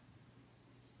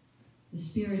 The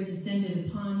Spirit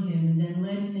descended upon him and then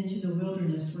led him into the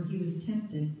wilderness where he was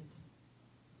tempted,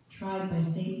 tried by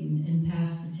Satan, and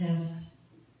passed the test.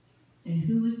 And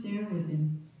who was there with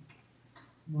him?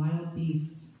 Wild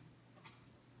beasts.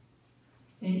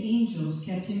 And angels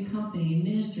kept him company and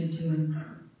ministered to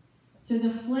him. So the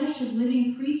flesh of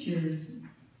living creatures,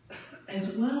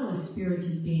 as well as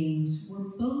spirited beings, were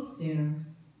both there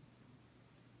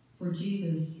for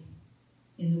Jesus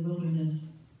in the wilderness,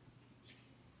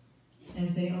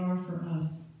 as they are for us.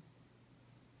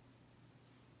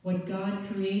 What God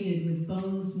created with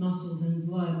bones, muscles, and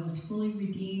blood was fully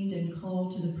redeemed and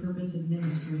called to the purpose of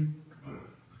ministry.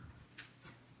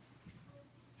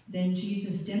 Then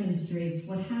Jesus demonstrates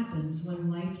what happens when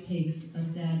life takes a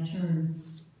sad turn,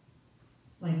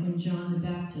 like when John the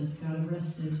Baptist got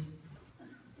arrested,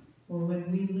 or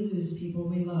when we lose people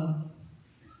we love.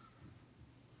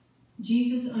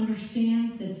 Jesus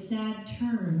understands that sad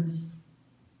turns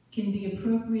can be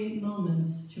appropriate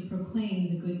moments to proclaim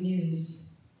the good news,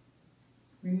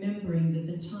 remembering that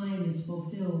the time is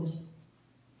fulfilled.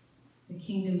 The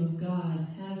kingdom of God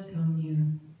has come near.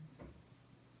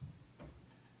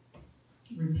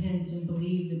 Repent and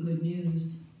believe the good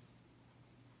news.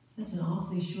 That's an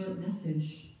awfully short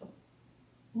message.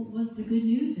 What was the good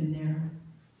news in there?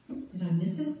 Did I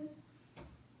miss it?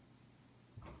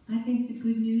 I think the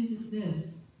good news is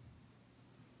this,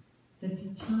 that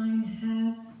the time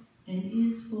has and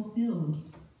is fulfilled.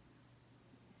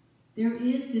 There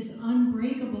is this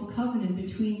unbreakable covenant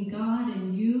between God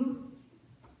and you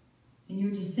and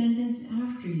your descendants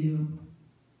after you.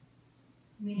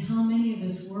 I mean, how many of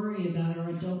us worry about our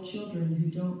adult children who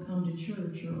don't come to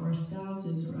church, or our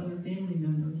spouses or other family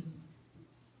members?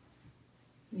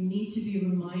 We need to be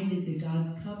reminded that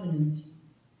God's covenant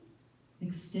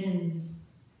extends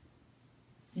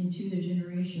into the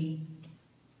generations.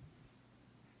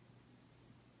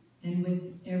 And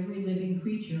with every living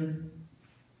creature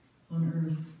on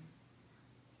earth.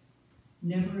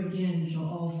 Never again shall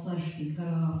all flesh be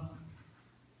cut off.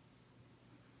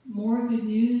 More good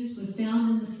news was found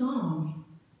in the psalm.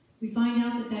 We find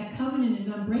out that that covenant is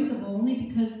unbreakable only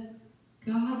because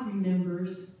God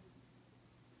remembers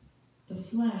the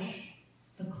flesh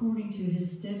according to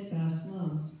his steadfast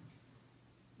love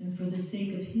and for the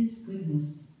sake of his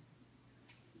goodness.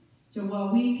 So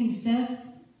while we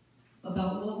confess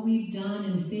about what we've done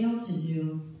and failed to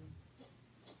do,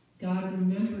 God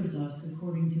remembers us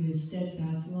according to his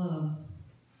steadfast love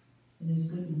and his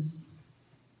goodness.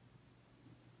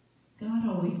 God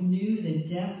always knew that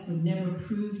death would never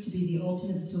prove to be the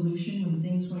ultimate solution when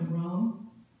things went wrong.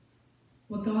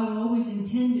 What God always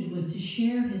intended was to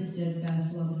share his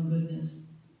steadfast love and goodness,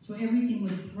 so everything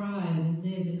would thrive and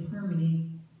live in harmony.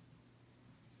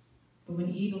 But when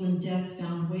evil and death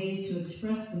found ways to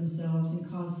express themselves and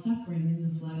cause suffering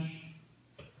in the flesh,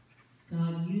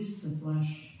 God used the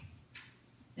flesh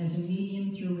as a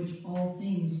medium through which all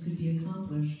things could be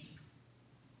accomplished.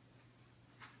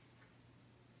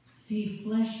 See,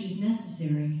 flesh is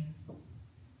necessary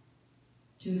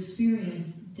to experience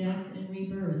death and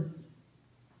rebirth,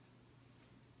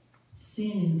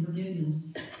 sin and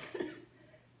forgiveness,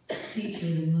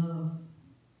 hatred and love,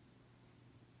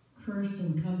 curse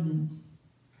and covenant.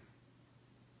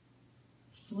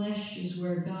 Flesh is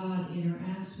where God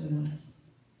interacts with us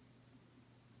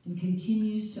and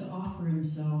continues to offer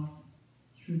himself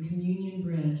through communion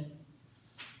bread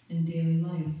and daily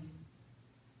life.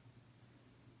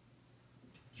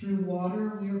 Through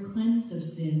water, we are cleansed of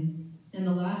sin, and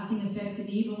the lasting effects of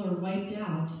evil are wiped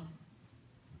out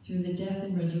through the death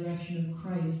and resurrection of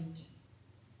Christ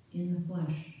in the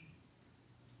flesh.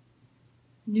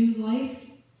 New life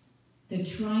that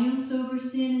triumphs over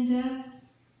sin and death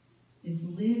is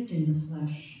lived in the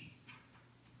flesh,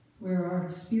 where our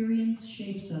experience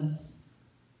shapes us.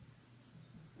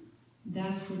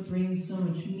 That's what brings so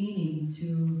much meaning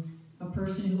to a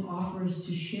person who offers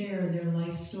to share their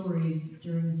life stories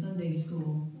during Sunday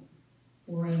school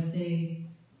or as they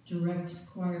direct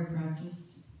choir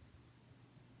practice.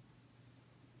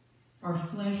 Our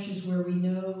flesh is where we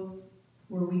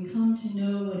come to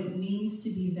know what it means to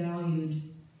be valued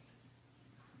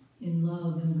in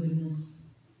love and goodness.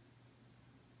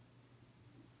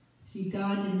 See,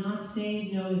 God did not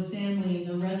save Noah's family and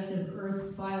the rest of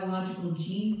Earth's biological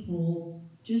gene pool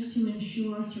just to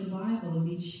ensure survival of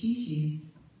each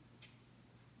species.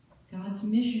 God's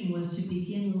mission was to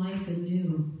begin life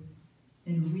anew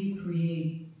and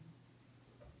recreate.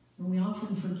 And we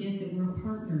often forget that we're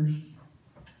partners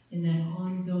in that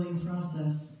ongoing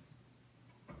process.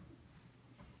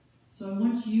 So I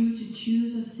want you to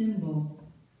choose a symbol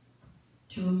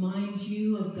to remind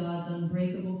you of God's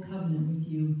unbreakable covenant with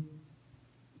you,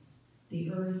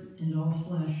 the earth and all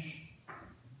flesh.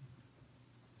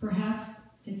 Perhaps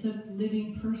it's a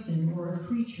living person or a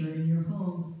creature in your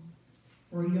home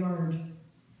or yard.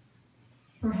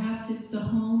 Perhaps it's the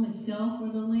home itself or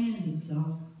the land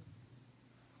itself.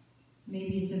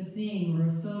 Maybe it's a thing or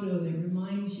a photo that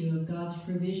reminds you of God's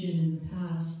provision in the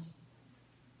past.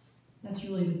 That's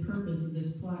really the purpose of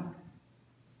this plaque.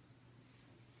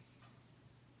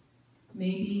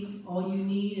 Maybe all you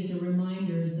need as a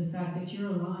reminder is the fact that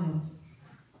you're alive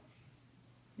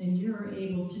and you're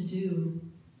able to do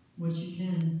what you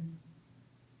can.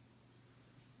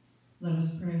 Let us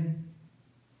pray.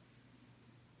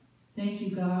 Thank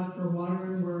you, God, for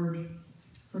water and word,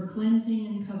 for cleansing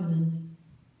and covenant.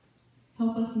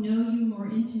 Help us know you more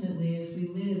intimately as we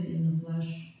live in the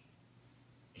flesh.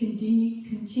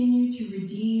 Continue to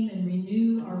redeem and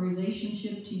renew our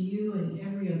relationship to you and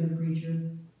every other creature.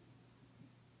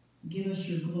 Give us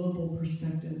your global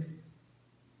perspective,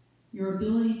 your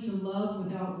ability to love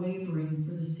without wavering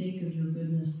for the sake of your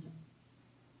goodness.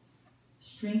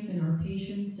 Strengthen our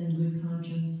patience and good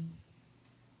conscience.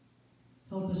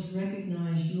 Help us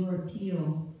recognize your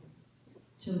appeal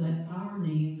to let our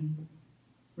name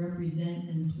represent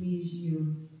and please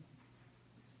you.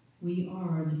 We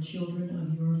are the children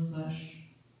of your flesh.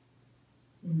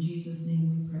 In Jesus'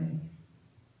 name we pray.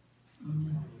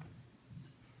 Amen.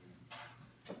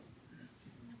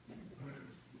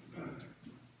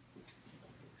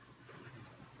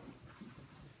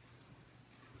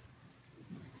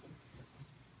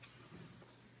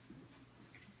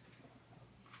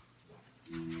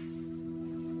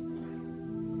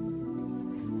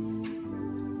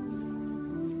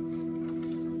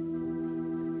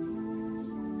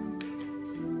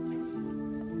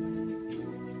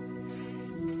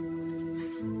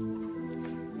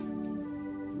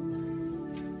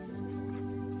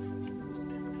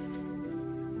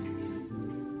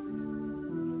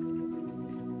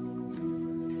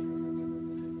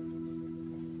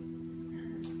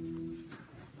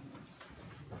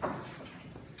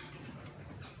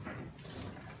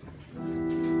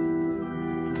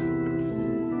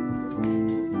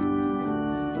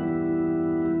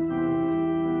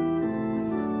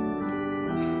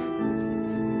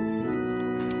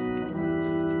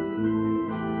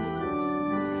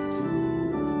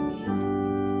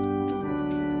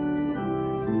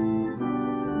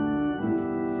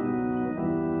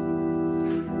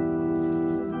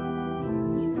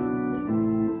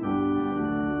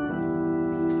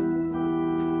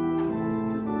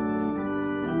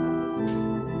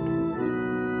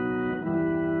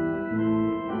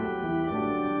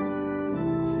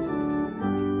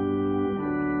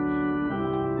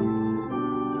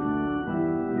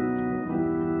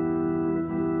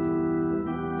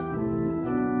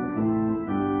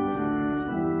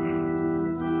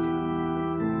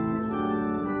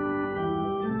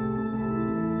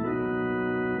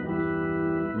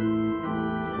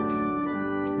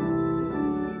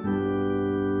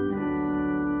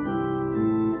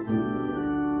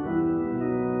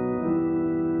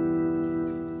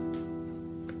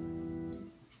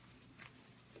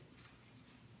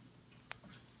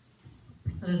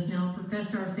 Let us now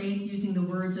profess our faith using the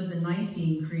words of the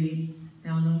Nicene Creed,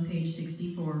 found on page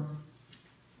 64.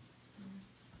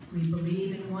 We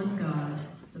believe in one God,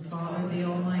 the Father, the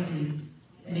Almighty,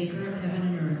 maker of heaven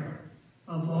and earth,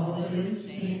 of all that is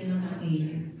seen and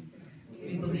unseen.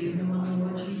 We believe in one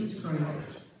Lord Jesus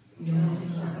Christ, the only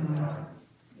Son of God,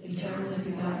 eternally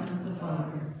begotten of the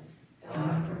Father,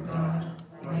 God from God,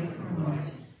 light from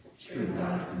light, true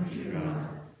God from true God,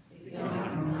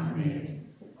 begotten, not made,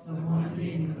 of one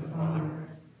being with the Father,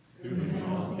 through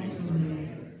whom all things were made.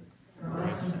 For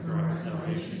us and for our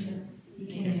salvation, he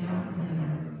came down from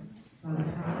heaven. By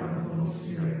the power of the Holy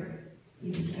Spirit,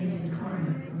 he became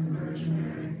incarnate from the Virgin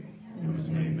Mary and was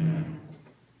made man.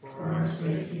 For our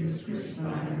sake, he was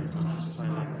crucified under Pontius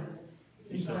Pilate.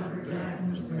 He suffered death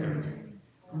and was buried.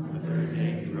 On the third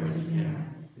day, he rose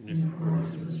again, in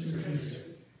accordance with the Scriptures.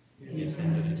 He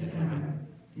ascended into heaven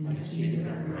and is seated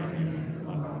at the right hand of the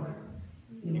Father.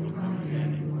 He will come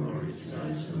again in glory to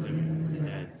judge the living and the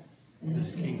dead, and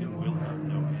his kingdom will have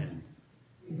no end.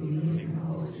 We believe in the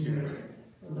Holy Spirit,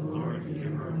 the Lord, the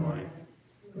giver of life,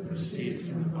 who proceeds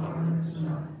from the Father and the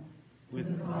Son.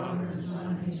 With the Father and the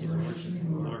Son, he is worshipped and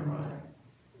glorified.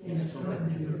 He has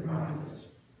spoken through the prophets.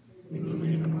 We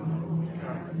believe in one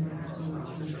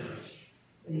Pastoral Church.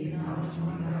 They acknowledge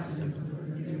my baptism for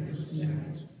forgiveness of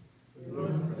sins, the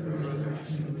look for the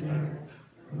resurrection of the dead,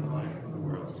 and the life of the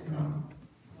world to come.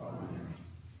 Amen.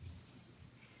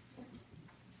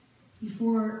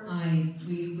 Before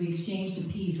we exchange the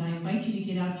peace, I invite you to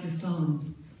get out your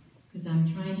phone, because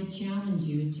I'm trying to challenge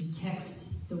you to text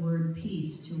the word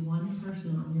peace to one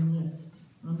person on your list.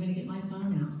 I'm going to get my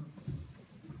phone out.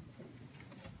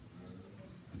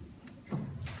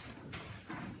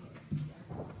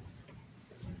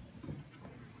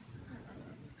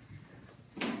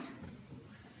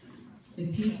 The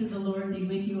peace of the Lord be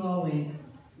with you always.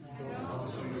 And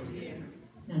also with you.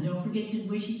 Now don't forget to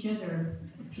wish each other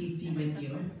peace be with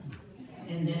you.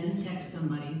 And then text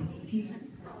somebody. Peace.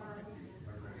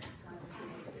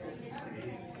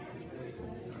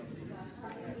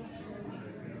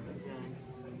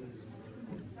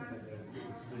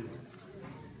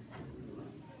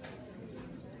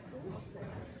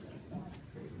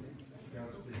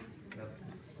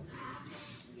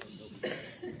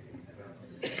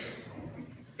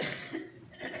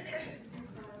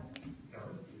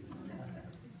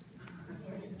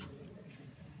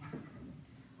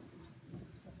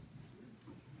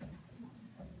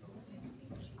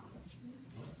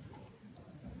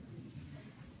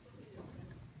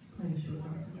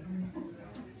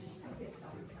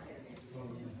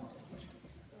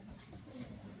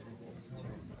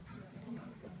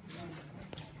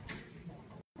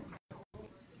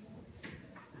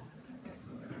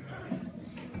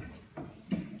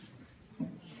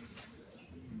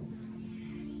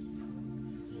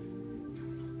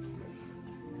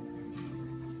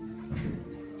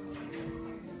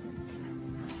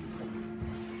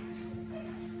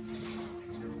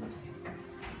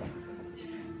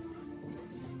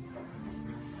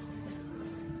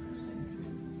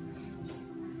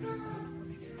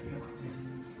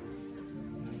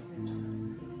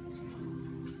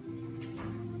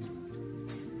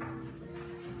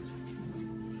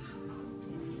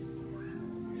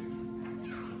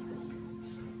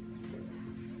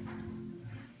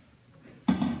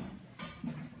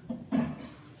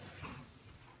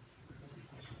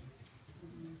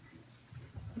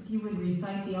 You would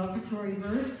recite the offertory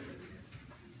verse.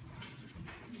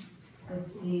 That's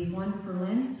the one for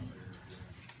Lent.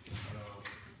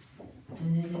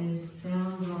 And it is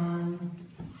found on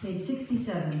page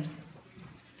 67.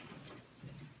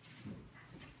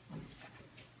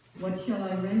 What shall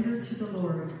I render to the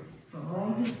Lord for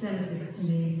all his benefits to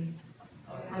me?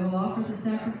 I will offer the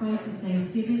sacrifice of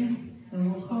thanksgiving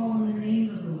and will call on the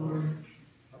name of the Lord.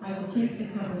 I will take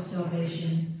the cup of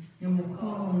salvation and will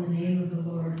call on the name of the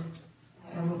Lord.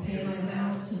 I will pay my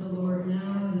vows to the Lord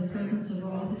now in the presence of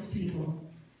all his people,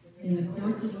 in the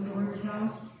courts of the Lord's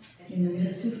house, in the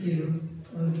midst of you,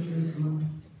 O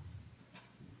Jerusalem.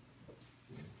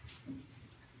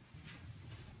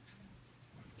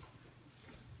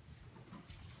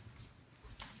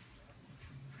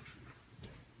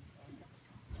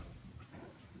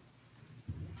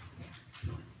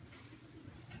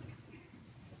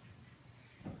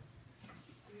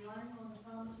 Relying on the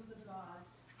promises of God.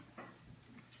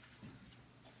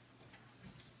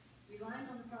 Relying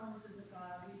on the promises of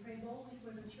God, we pray boldly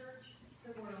for the church,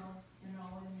 the world, and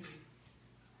all in need.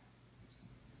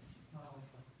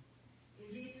 In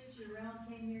Jesus, your realm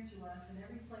came near to us in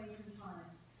every place and time.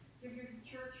 Give your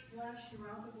church flesh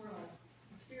throughout the world,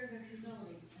 a spirit of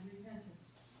humility and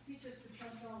repentance. Teach us to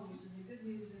trust always in the good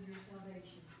news of your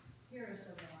salvation. Hear us,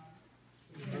 O God.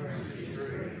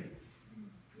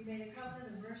 You made a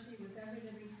covenant of mercy with every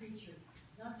living creature,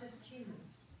 not just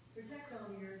humans. Protect all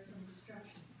the earth from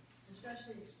destruction,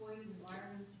 especially exploited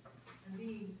environments and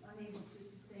beings unable to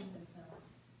sustain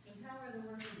themselves. Empower the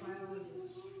work of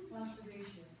biologists,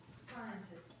 conservationists,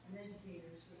 scientists, and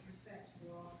educators with respect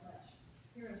for all flesh.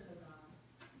 Hear us, O God.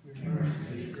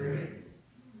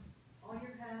 All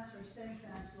your paths are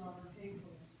steadfast love and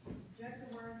faithfulness. Direct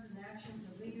the words and actions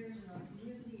of leaders in our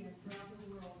community and throughout the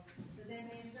world, that they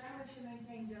may establish and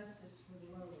maintain justice for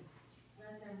the lowly.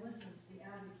 Let them listen to the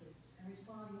advocates and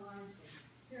respond wisely.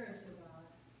 Hear us, O God.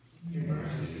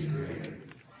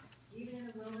 Even in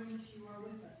the wilderness, you are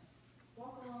with us.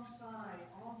 Walk alongside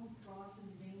all who cross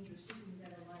into danger, seeking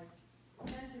better life.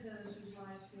 Tend to those whose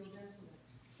lives feel desolate.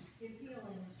 Give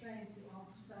healing and strength to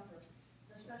all who suffer,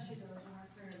 especially those who are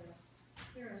prayerless.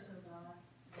 Hear us, O God.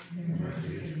 In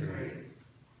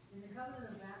the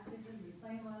covenant of baptism,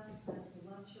 reclaim us as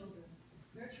beloved children.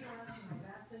 Nurture us in our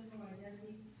baptismal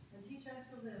identity and teach us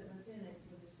to live within it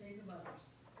for the sake of others.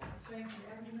 Strengthen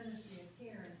every ministry of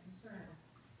care and concern.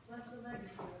 Bless the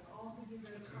legacy of all who give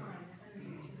their time and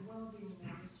energy to the well-being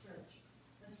of this church,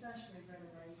 especially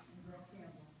Brother Wright and Brother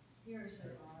Campbell. Hear us, O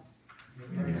God.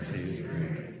 Your mercy is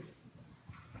great.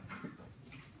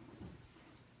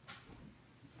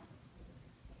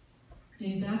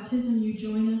 In baptism, you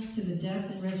join us to the death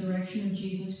and resurrection of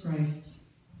Jesus Christ.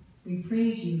 We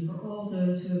praise you for all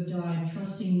those who have died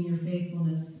trusting in your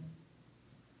faithfulness,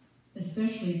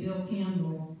 especially Bill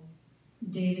Campbell,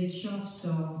 David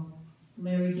Schaufstall,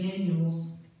 Larry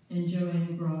Daniels, and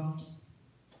Joanne Groft.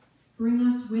 Bring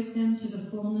us with them to the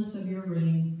fullness of your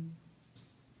reign.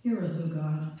 Hear us, O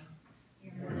God.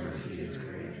 Your mercy is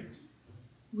great.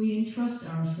 We entrust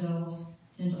ourselves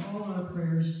and all our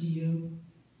prayers to you,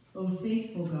 O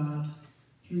faithful God,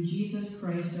 through Jesus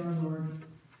Christ our Lord.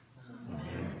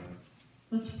 Amen.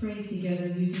 Let's pray together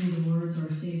using the words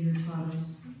our Savior taught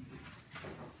us.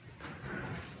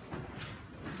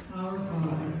 Our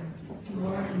Father, who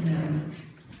art in heaven,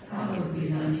 hallowed be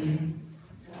thy name.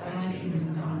 Thy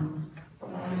kingdom come,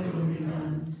 thy will be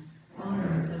done, on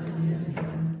earth as it is in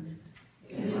heaven.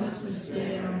 Give us this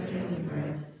day our daily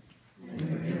bread, and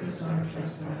forgive us our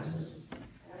trespasses,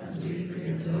 as we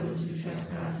forgive those who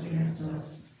trespass against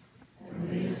us. And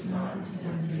lead us not into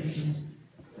temptation,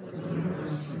 but deliver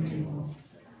us from evil.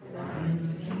 Thine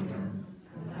is the kingdom,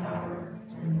 the power,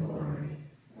 and the glory,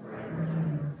 forever and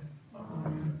ever.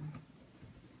 Amen.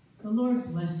 The Lord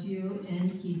bless you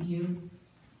and keep you.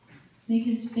 Make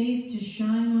his face to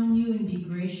shine on you and be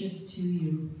gracious to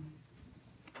you.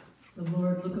 The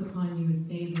Lord look upon you with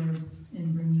favor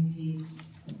and bring you peace.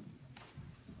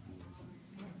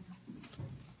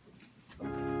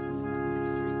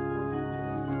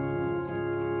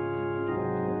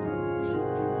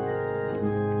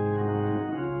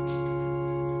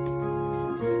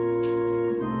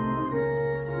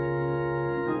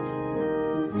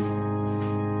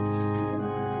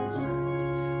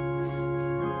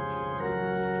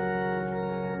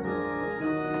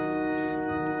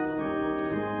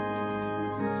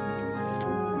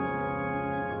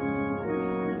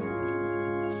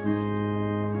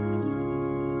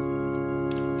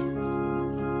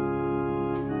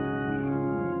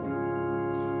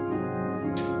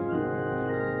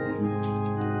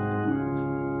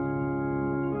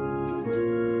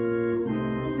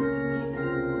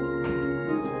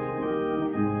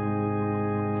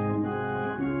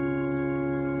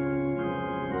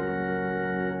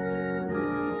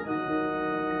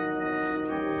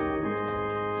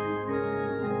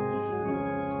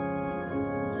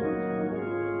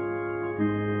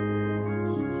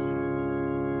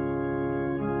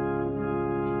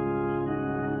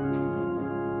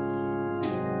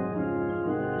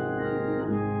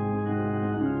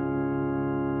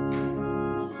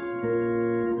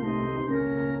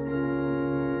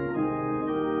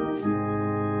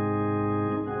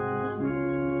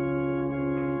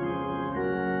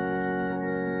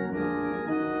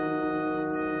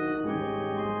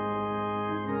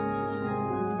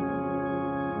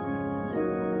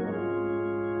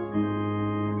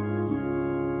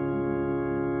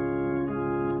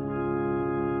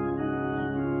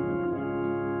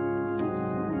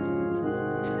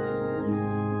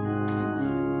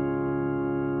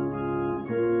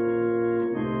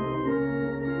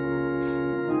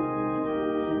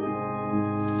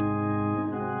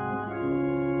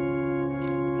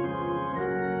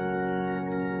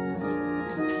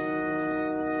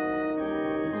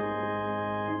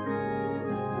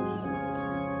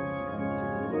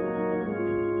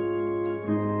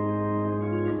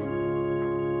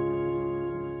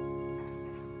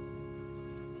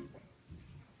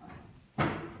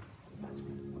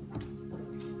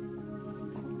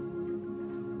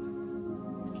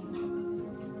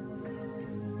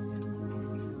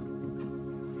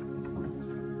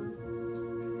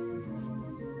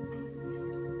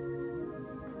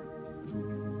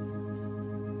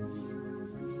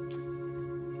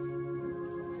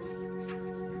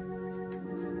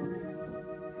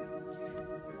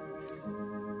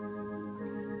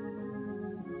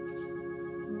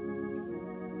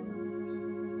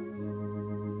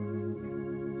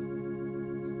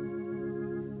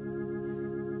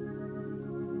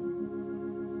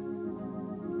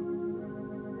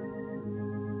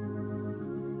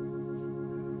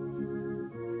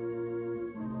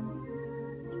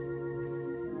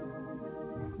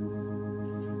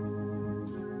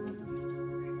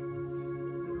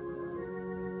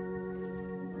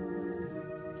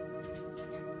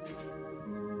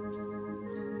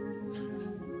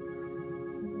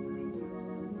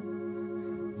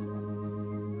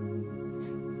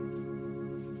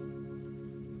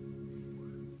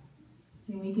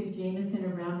 Give Jameson a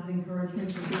round of encouragement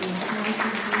for being here for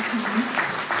the first time.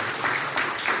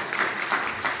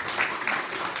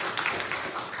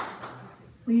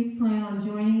 Please plan on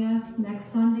joining us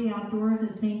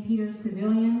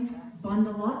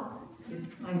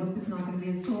I hope it's not going to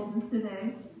be as cold as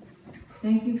today.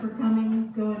 Thank you for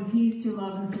coming. Go in peace to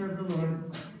love and serve the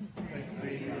Lord. Thanks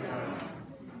be to God.